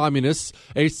these communists,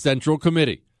 a central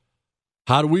committee.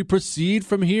 How do we proceed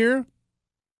from here?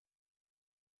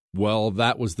 Well,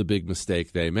 that was the big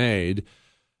mistake they made.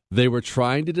 They were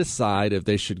trying to decide if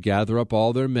they should gather up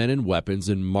all their men and weapons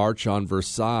and march on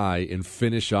Versailles and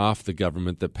finish off the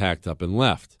government that packed up and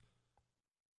left.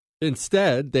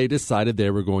 Instead, they decided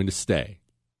they were going to stay.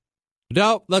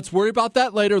 No, let's worry about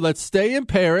that later. Let's stay in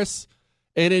Paris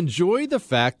and enjoy the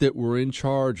fact that we're in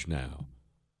charge now.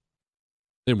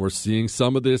 And we're seeing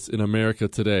some of this in America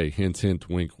today. Hint, hint,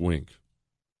 wink, wink.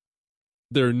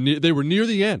 They were near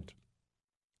the end.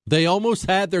 They almost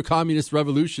had their communist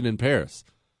revolution in Paris.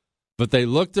 But they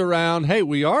looked around, hey,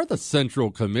 we are the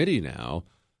central committee now.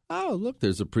 Oh, look,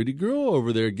 there's a pretty girl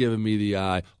over there giving me the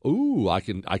eye. Ooh, I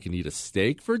can eat a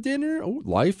steak for dinner. Oh,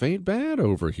 life ain't bad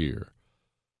over here.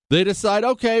 They decide,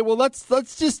 okay, well, let's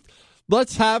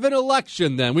have an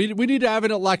election then. We need to have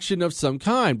an election of some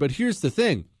kind. But here's the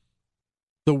thing.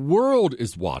 The world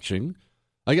is watching.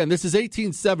 Again, this is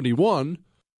 1871.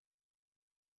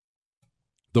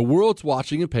 The world's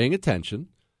watching and paying attention.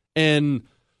 And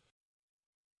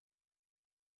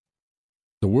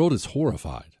the world is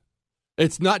horrified.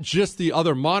 It's not just the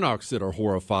other monarchs that are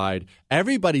horrified.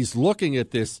 Everybody's looking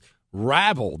at this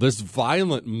rabble, this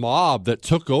violent mob that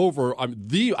took over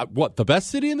the best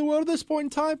city in the world at this point in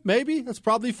time? Maybe that's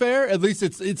probably fair. At least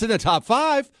it's in the top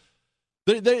 5.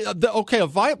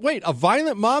 A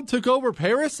violent mob took over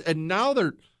Paris, and now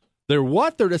they're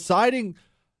what? They're deciding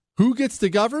who gets to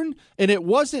govern, and it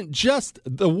wasn't just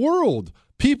the world.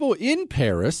 People in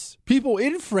Paris, people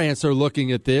in France are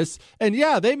looking at this, and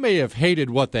yeah, they may have hated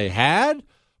what they had,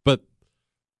 but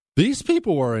these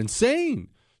people were insane.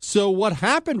 So what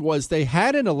happened was they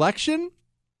had an election,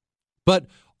 but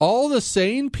all the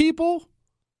sane people,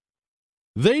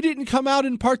 they didn't come out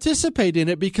and participate in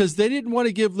it because they didn't want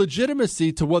to give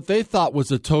legitimacy to what they thought was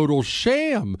a total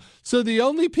sham. So the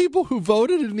only people who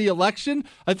voted in the election,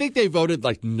 I think they voted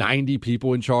like 90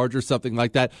 people in charge or something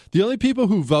like that. The only people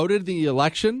who voted in the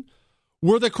election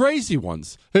were the crazy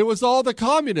ones. It was all the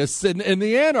communists and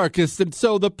the anarchists. And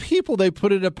so the people they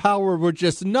put into power were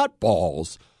just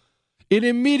nutballs. And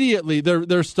immediately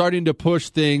they're starting to push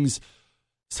things.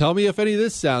 Tell me if any of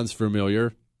this sounds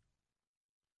familiar.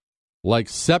 Like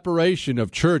separation of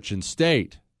church and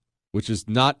state, which is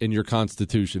not in your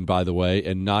Constitution, by the way,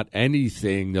 and not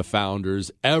anything the founders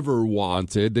ever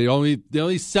wanted. The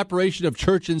only separation of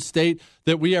church and state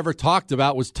that we ever talked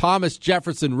about was Thomas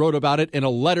Jefferson wrote about it in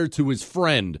a letter to his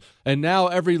friend. And now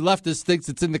every leftist thinks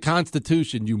it's in the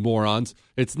Constitution, you morons.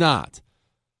 It's not.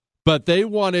 But they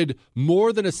wanted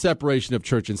more than a separation of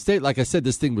church and state. Like I said,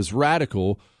 this thing was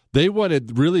radical. They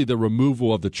wanted really the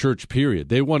removal of the church, period.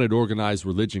 They wanted organized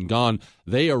religion gone.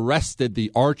 They arrested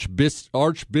the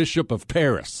Archbishop of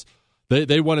Paris.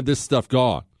 They wanted this stuff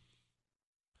gone.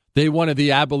 They wanted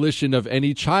the abolition of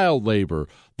any child labor.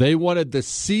 They wanted the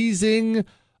seizing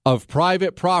of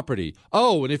private property.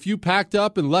 Oh, and if you packed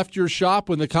up and left your shop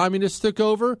when the communists took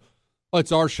over,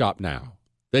 it's our shop now.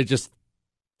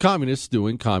 Communists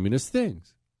doing communist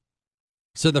things.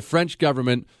 So the French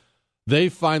government, they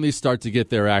finally start to get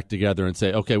their act together and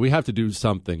say, okay, we have to do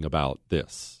something about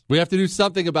this. We have to do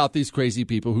something about these crazy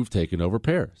people who've taken over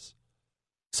Paris.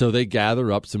 So they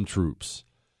gather up some troops,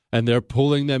 and they're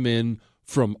pulling them in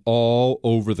from all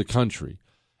over the country.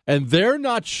 And they're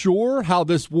not sure how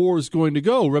this war is going to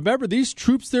go. Remember, these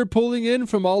troops they're pulling in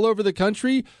from all over the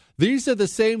country, these are the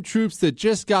same troops that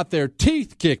just got their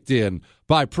teeth kicked in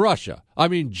by Prussia. I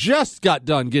mean, just got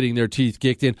done getting their teeth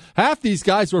kicked in. Half these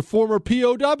guys were former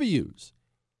POWs.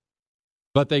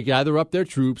 But they gather up their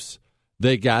troops,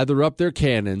 they gather up their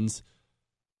cannons,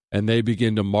 and they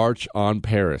begin to march on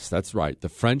Paris. That's right. The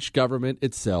French government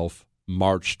itself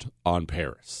marched on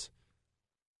Paris.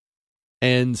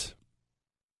 And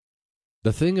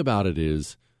the thing about it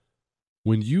is,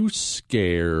 when you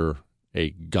scare a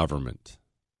government,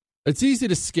 it's easy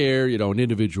to scare, an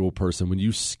individual person. When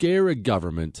you scare a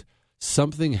government,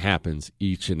 something happens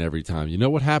each and every time. You know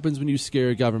what happens when you scare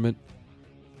a government?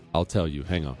 I'll tell you.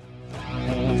 Hang on.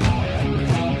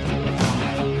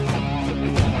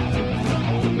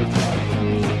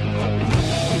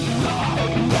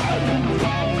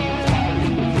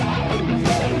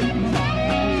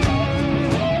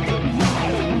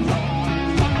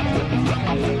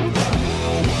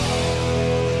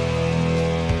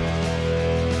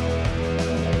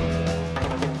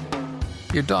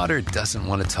 Your daughter doesn't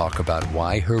want to talk about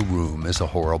why her room is a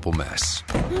horrible mess.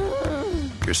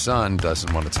 Your son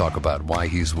doesn't want to talk about why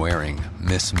he's wearing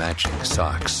mismatching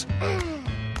socks.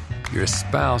 Your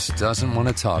spouse doesn't want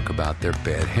to talk about their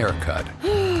bad haircut.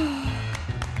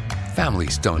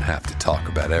 Families don't have to talk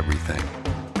about everything,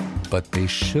 but they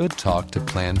should talk to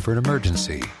plan for an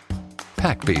emergency.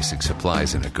 Pack basic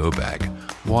supplies in a go bag: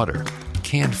 water,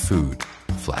 canned food,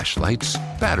 flashlights,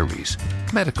 batteries,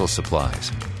 medical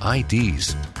supplies,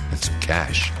 IDs, and some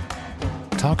cash.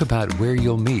 Talk about where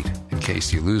you'll meet in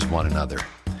case you lose one another.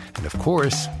 And of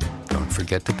course, don't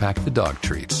forget to pack the dog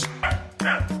treats.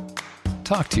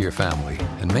 Talk to your family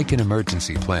and make an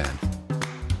emergency plan.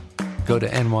 Go to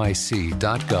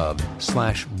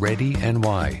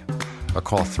nyc.gov/readyny or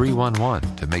call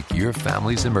 311 to make your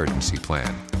family's emergency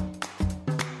plan.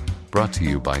 Brought to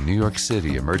you by New York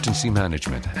City Emergency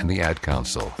Management and the Ad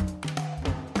Council.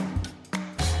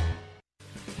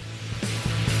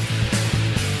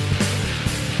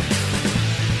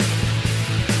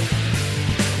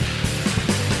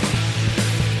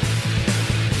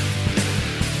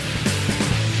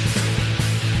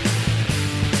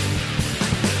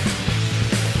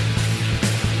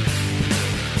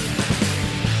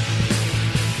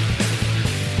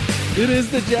 It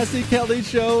is the Jesse Kelly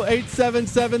Show,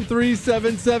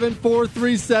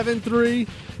 877-377-4373.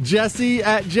 Jesse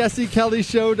at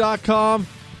jessekellyshow.com.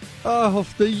 Oh,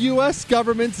 the U.S.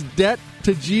 government's debt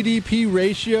to GDP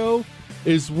ratio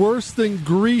is worse than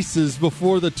Greece's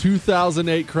before the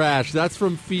 2008 crash. That's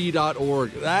from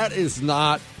fee.org. That is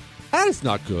not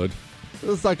good.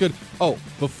 That's not good. Oh,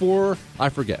 before I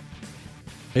forget,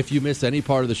 if you miss any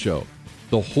part of the show,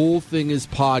 the whole thing is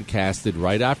podcasted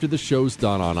right after the show's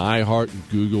done on iHeart and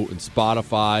Google and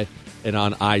Spotify and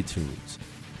on iTunes.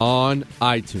 On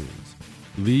iTunes.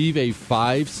 Leave a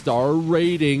 5-star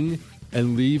rating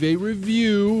and leave a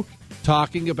review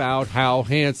talking about how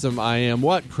handsome I am.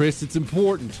 What, Chris? It's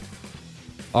important.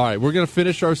 All right, we're going to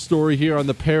finish our story here on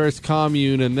the Paris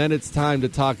Commune, and then it's time to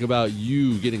talk about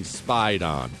you getting spied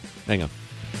on. Hang on.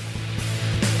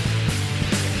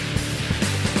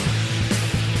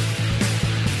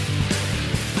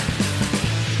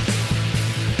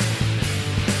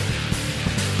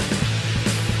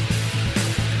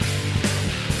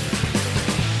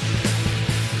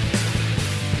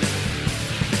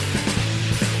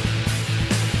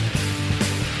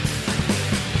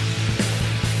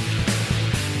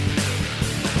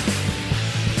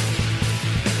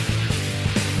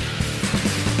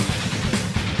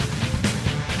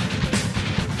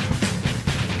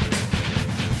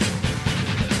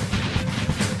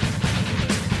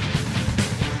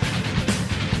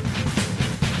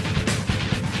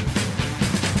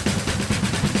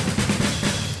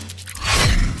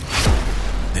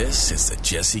 This is the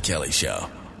Jesse Kelly Show.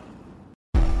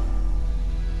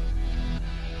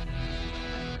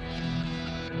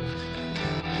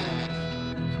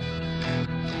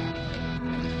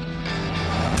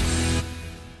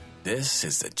 This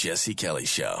is the Jesse Kelly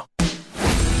Show.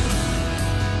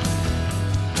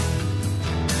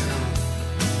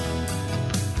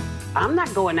 I'm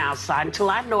not going outside until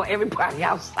I know everybody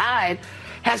outside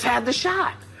has had the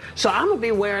shot. So I'm going to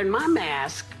be wearing my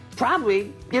mask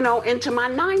probably, into my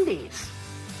 90s.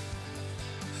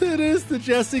 It is the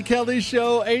Jesse Kelly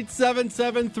Show,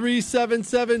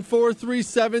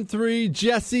 877-377-4373,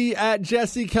 Jesse at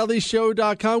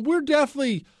jessekellyshow.com. We're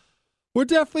definitely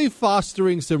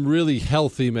fostering some really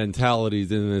healthy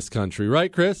mentalities in this country,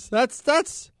 right, Chris?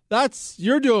 That's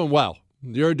you're doing well.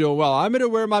 You're doing well. I'm going to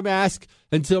wear my mask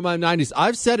until my 90s.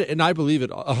 I've said it, and I believe it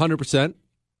 100%.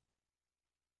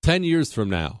 10 years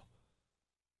from now,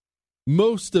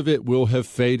 most of it will have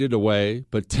faded away,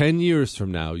 but 10 years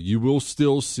from now, you will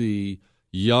still see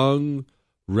young,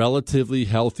 relatively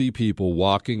healthy people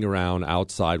walking around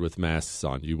outside with masks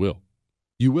on. You will.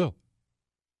 You will.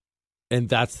 And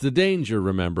that's the danger,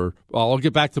 remember. I'll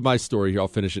get back to my story here. I'll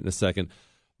finish it in a second.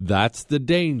 That's the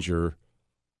danger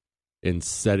in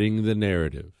setting the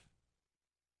narrative.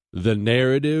 The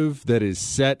narrative that is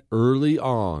set early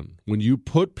on. When you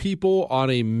put people on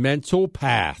a mental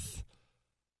path,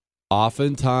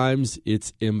 oftentimes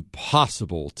it's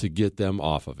impossible to get them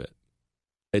off of it.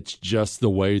 It's just the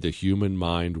way the human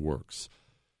mind works.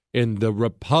 In the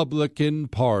Republican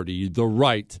Party, the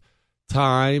right,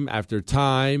 time after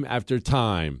time after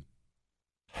time,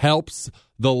 helps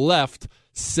the left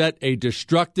set a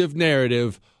destructive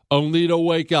narrative only to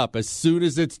wake up as soon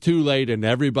as it's too late and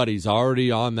everybody's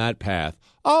already on that path.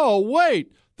 Oh,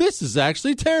 wait, this is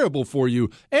actually terrible for you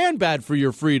and bad for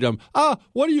your freedom. What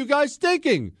are you guys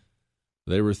thinking?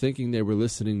 They were thinking they were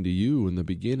listening to you in the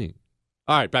beginning.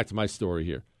 All right, back to my story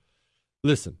here.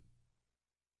 Listen,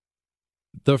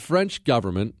 the French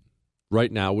government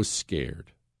right now is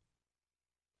scared.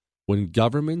 When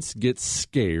governments get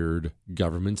scared,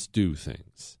 governments do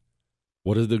things.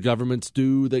 What do the governments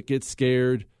do that get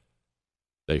scared?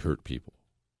 They hurt people.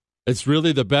 It's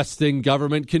really the best thing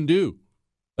government can do.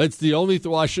 It's the only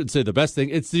well, I shouldn't say the best thing.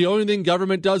 It's the only thing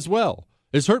government does well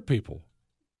is hurt people.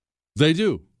 They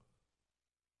do.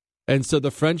 And so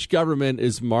the French government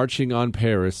is marching on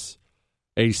Paris,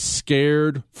 a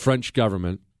scared French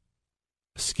government,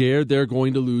 scared they're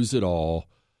going to lose it all,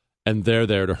 and they're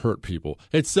there to hurt people.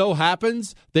 It so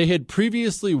happens they had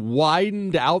previously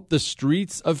widened out the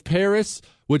streets of Paris,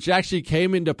 which actually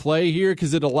came into play here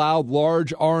because it allowed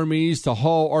large armies to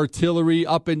haul artillery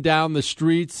up and down the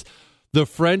streets. The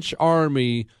French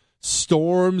army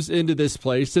storms into this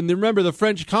place. And remember, the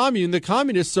French Commune, the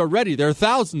communists are ready. There are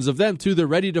thousands of them, too. They're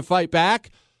ready to fight back.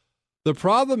 The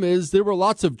problem is there were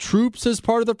lots of troops as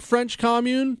part of the French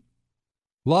Commune.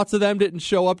 Lots of them didn't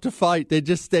show up to fight. They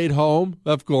just stayed home,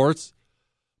 of course.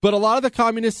 But a lot of the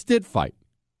communists did fight.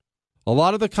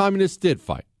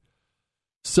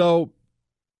 So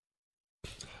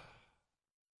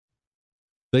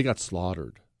they got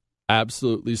slaughtered.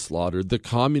 Absolutely slaughtered. The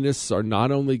communists are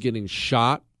not only getting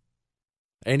shot,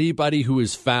 anybody who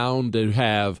is found to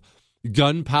have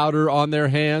gunpowder on their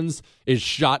hands is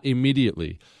shot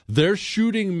immediately. They're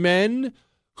shooting men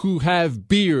who have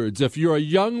beards. If you're a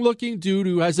young-looking dude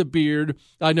who has a beard,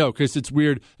 I know, because it's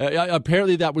weird.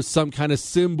 Apparently that was some kind of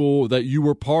symbol that you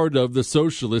were part of the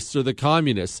socialists or the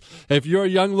communists. If you're a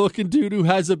young-looking dude who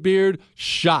has a beard,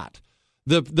 shot.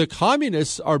 The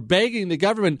communists are begging the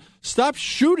government, stop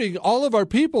shooting all of our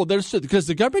people. Because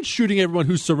the government's shooting everyone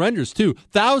who surrenders, too.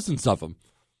 Thousands of them.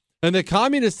 And the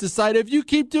communists decide, if you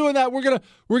keep doing that, we're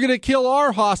gonna kill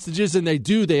our hostages. And they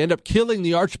do. They end up killing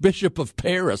the Archbishop of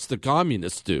Paris, the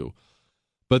communists do.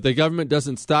 But the government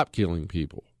doesn't stop killing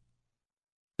people.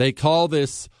 They call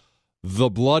this the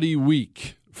Bloody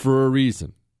Week for a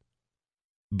reason.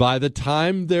 By the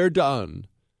time they're done,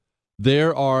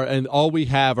 there are, and all we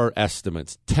have are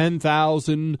estimates,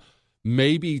 10,000,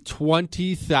 maybe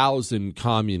 20,000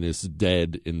 communists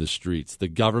dead in the streets. The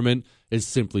government is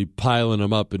simply piling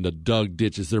them up into dug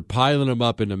ditches. They're piling them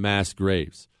up into mass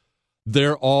graves.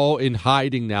 They're all in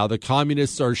hiding now. The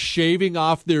communists are shaving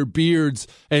off their beards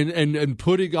and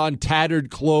putting on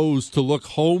tattered clothes to look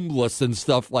homeless and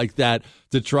stuff like that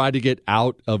to try to get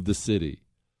out of the city.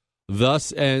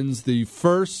 Thus ends the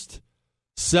first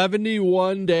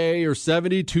 71-day or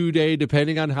 72-day,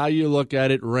 depending on how you look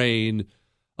at it, reign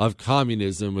of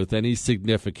communism with any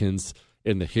significance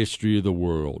in the history of the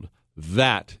world.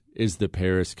 That is the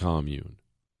Paris Commune.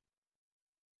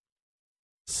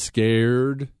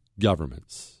 Scared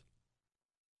governments.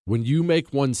 When you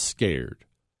make one scared,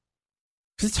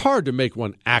 it's hard to make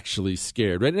one actually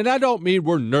scared, right? And I don't mean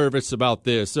we're nervous about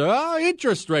this.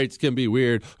 Interest rates can be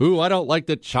weird. Ooh, I don't like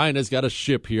that China's got a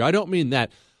ship here. I don't mean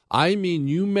that. I mean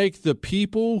you make the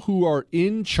people who are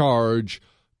in charge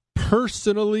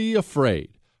personally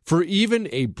afraid for even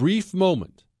a brief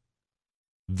moment.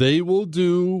 They will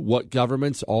do what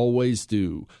governments always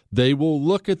do. They will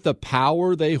look at the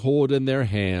power they hold in their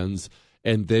hands,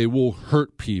 and they will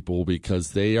hurt people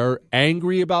because they are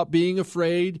angry about being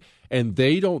afraid, and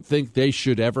they don't think they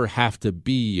should ever have to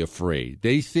be afraid.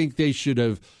 They think they should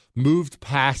have moved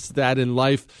past that in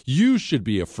life. You should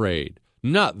be afraid,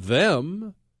 not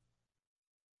them.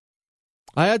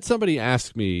 I had somebody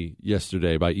ask me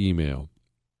yesterday by email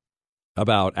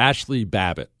about Ashley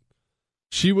Babbitt.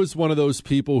 She was one of those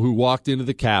people who walked into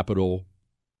the Capitol,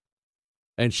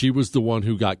 and she was the one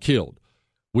who got killed.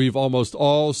 We've almost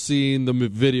all seen the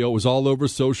video. It was all over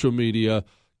social media.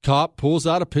 Cop pulls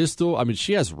out a pistol. I mean,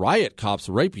 she has riot cops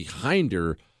right behind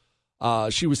her.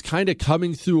 She was kind of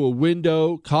coming through a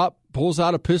window. Cop pulls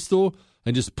out a pistol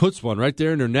and just puts one right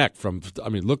there in her neck from,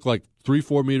 looked like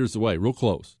 3-4 meters away, real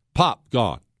close. Pop,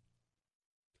 gone.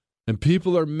 And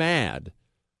people are mad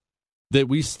that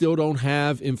we still don't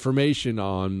have information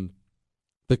on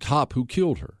the cop who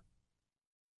killed her.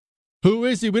 Who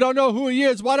is he? We don't know who he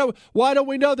is. Why don't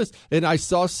we know this? And I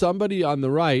saw somebody on the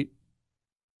right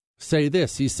say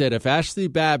this. He said, if Ashley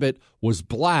Babbitt was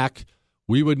black,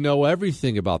 we would know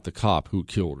everything about the cop who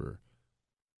killed her.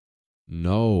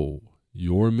 No,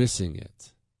 you're missing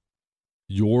it.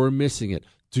 You're missing it.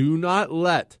 Do not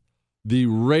let the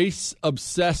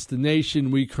race-obsessed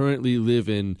nation we currently live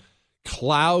in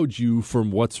cloud you from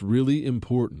what's really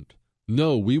important.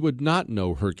 No, we would not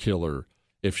know her killer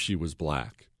if she was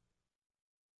black.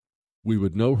 We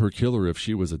would know her killer if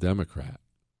she was a Democrat.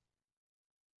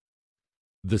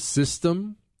 The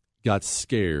system got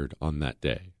scared on that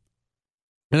day.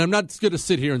 And I'm not going to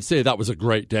sit here and say that was a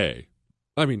great day.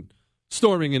 I mean,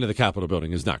 storming into the Capitol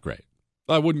building is not great.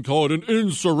 I wouldn't call it an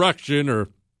insurrection or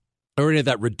any of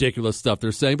that ridiculous stuff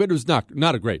they're saying, but it was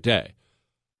not a great day.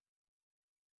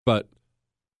 But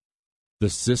the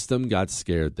system got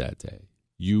scared that day.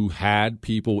 You had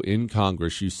people in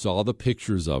Congress, you saw the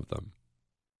pictures of them,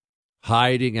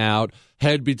 hiding out,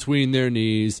 head between their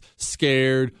knees,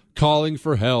 scared, calling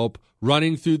for help,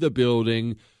 running through the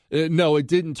building. No, it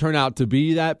didn't turn out to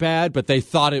be that bad, but they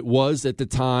thought it was at the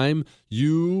time.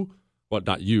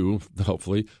 Not you,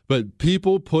 hopefully, but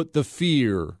people put the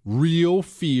fear, real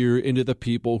fear, into the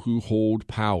people who hold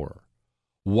power.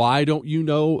 Why don't you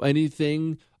know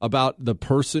anything about the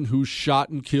person who shot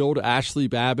and killed Ashley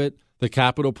Babbitt, the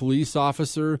Capitol Police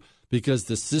officer? Because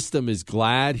the system is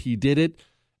glad he did it,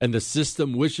 and the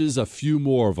system wishes a few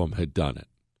more of them had done it.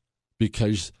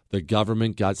 Because the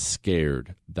government got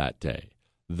scared that day.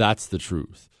 That's the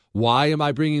truth. Why am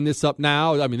I bringing this up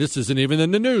now? I mean, this isn't even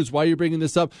in the news. Why are you bringing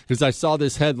this up? Because I saw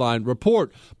this headline.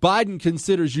 Report, Biden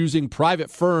considers using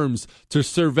private firms to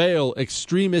surveil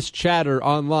extremist chatter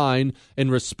online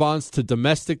in response to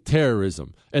domestic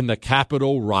terrorism and the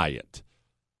Capitol riot.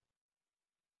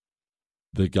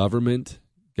 The government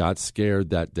got scared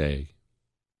that day.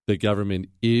 The government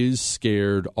is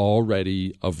scared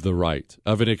already of the right,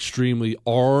 of an extremely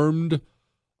armed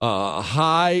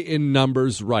high in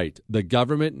numbers right. The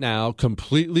government now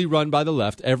completely run by the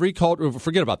left. Every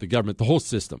forget about the government, the whole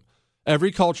system.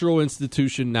 Every cultural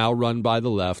institution now run by the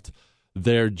left.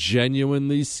 They're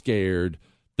genuinely scared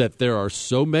that there are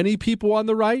so many people on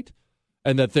the right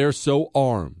and that they're so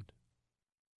armed.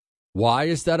 Why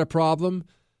is that a problem?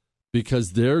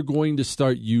 Because they're going to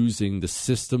start using the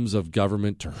systems of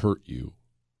government to hurt you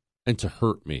and to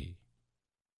hurt me.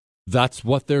 That's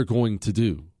what they're going to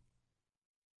do.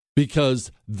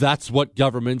 Because that's what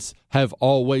governments have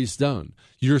always done.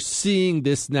 You're seeing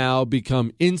this now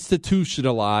become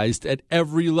institutionalized at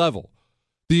every level.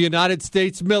 The United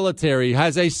States military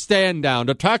has a stand down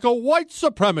to tackle white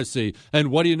supremacy.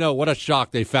 And what do you know? What a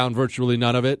shock. They found virtually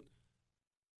none of it.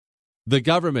 The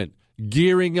government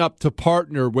gearing up to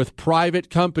partner with private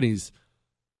companies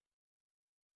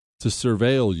to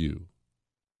surveil you.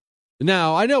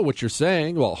 Now, I know what you're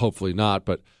saying. Well, hopefully not,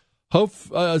 but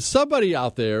somebody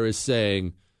out there is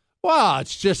saying, well,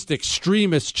 it's just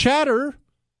extremist chatter.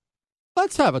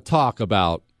 Let's have a talk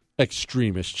about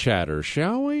extremist chatter,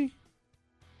 shall we?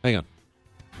 Hang on.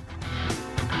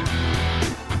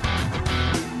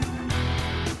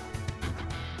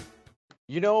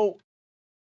 You know,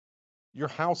 your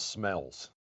house smells.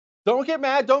 Don't get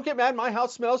mad. Don't get mad. My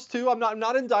house smells too. I'm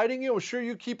not indicting you. I'm sure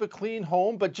you keep a clean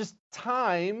home, but just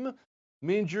time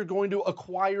means you're going to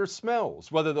acquire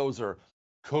smells, whether those are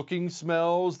cooking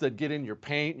smells that get in your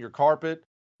paint and your carpet.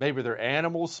 Maybe they're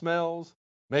animal smells.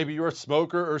 Maybe you're a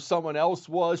smoker or someone else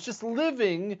was. Just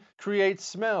living creates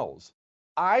smells.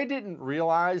 I didn't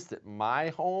realize that my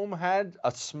home had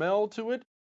a smell to it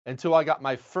until I got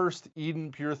my first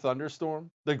Eden Pure Thunderstorm,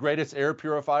 the greatest air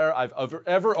purifier I've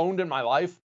ever owned in my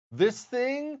life. This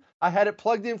thing, I had it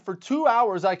plugged in for 2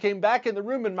 hours. I came back in the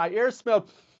room and my air smelled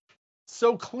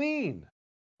so clean.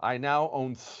 I now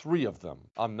own 3 of them.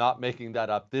 I'm not making that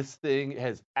up. This thing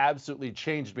has absolutely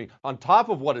changed me. On top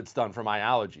of what it's done for my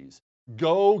allergies,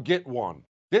 go get one.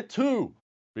 Get 2.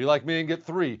 Be like me and get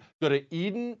 3. Go to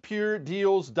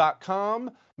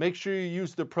EdenPureDeals.com. Make sure you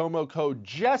use the promo code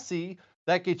Jesse.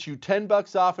 That gets you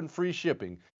 $10 off and free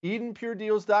shipping.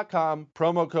 EdenPureDeals.com,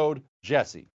 promo code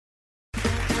Jesse.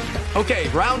 Okay,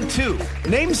 round 2.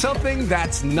 Name something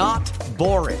that's not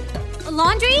boring. A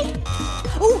laundry?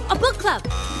 Ooh, a book club.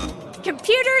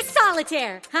 Computer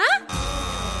solitaire, huh?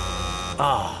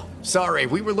 Ah, sorry,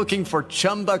 we were looking for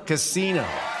Chumba Casino.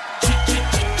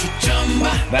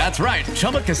 That's right,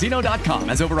 ChumbaCasino.com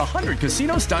has over 100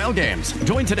 casino-style games.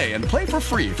 Join today and play for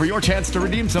free for your chance to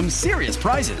redeem some serious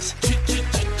prizes.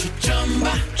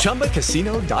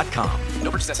 ChumbaCasino.com.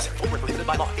 No purchase necessary. Void where prohibited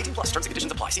by law. 18+ terms and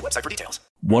conditions apply. See website for details.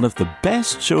 One of the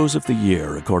best shows of the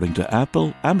year, according to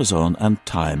Apple, Amazon, and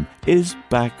Time, is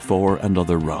back for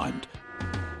another round.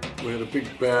 We had a big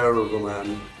bear of a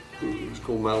man who was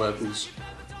called Mal Evans,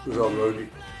 who was our roadie.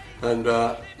 And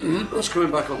I was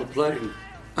coming back on the plane,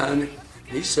 and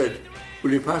he said,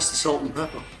 "Will you pass the salt and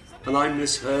pepper?" And I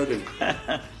misheard him.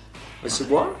 I said,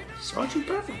 "What? Sergeant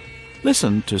Pepper?"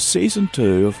 Listen to Season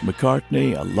 2 of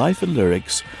McCartney, A Life in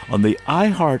Lyrics on the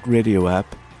iHeartRadio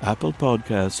app, Apple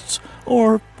Podcasts,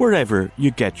 or wherever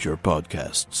you get your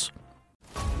podcasts.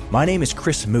 My name is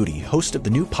Chris Moody, host of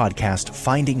the new podcast,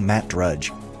 Finding Matt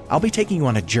Drudge. I'll be taking you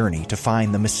on a journey to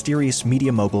find the mysterious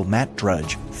media mogul Matt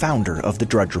Drudge, founder of The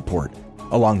Drudge Report.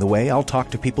 Along the way, I'll talk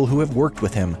to people who have worked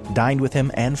with him, dined with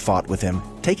him, and fought with him,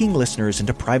 taking listeners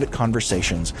into private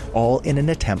conversations, all in an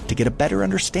attempt to get a better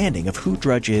understanding of who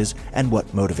Drudge is and what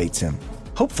motivates him.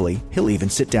 Hopefully, he'll even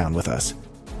sit down with us.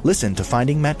 Listen to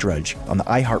Finding Matt Drudge on the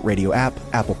iHeartRadio app,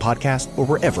 Apple Podcast, or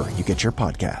wherever you get your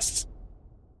podcasts.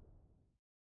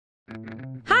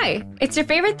 Hi, it's your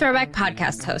favorite Throwback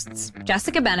Podcast hosts,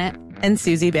 Jessica Bennett and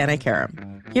Susie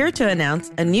Banakaram, here to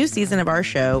announce a new season of our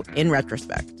show, In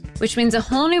Retrospect. Which means a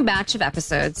whole new batch of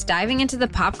episodes diving into the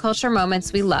pop culture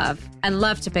moments we love and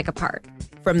love to pick apart.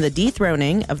 From the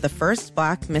dethroning of the first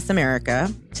Black Miss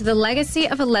America to the legacy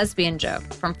of a lesbian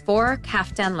joke from 4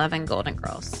 caftan-loving Golden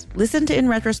Girls. Listen to In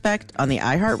Retrospect on the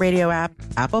iHeartRadio app,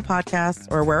 Apple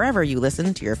Podcasts, or wherever you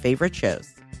listen to your favorite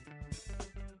shows.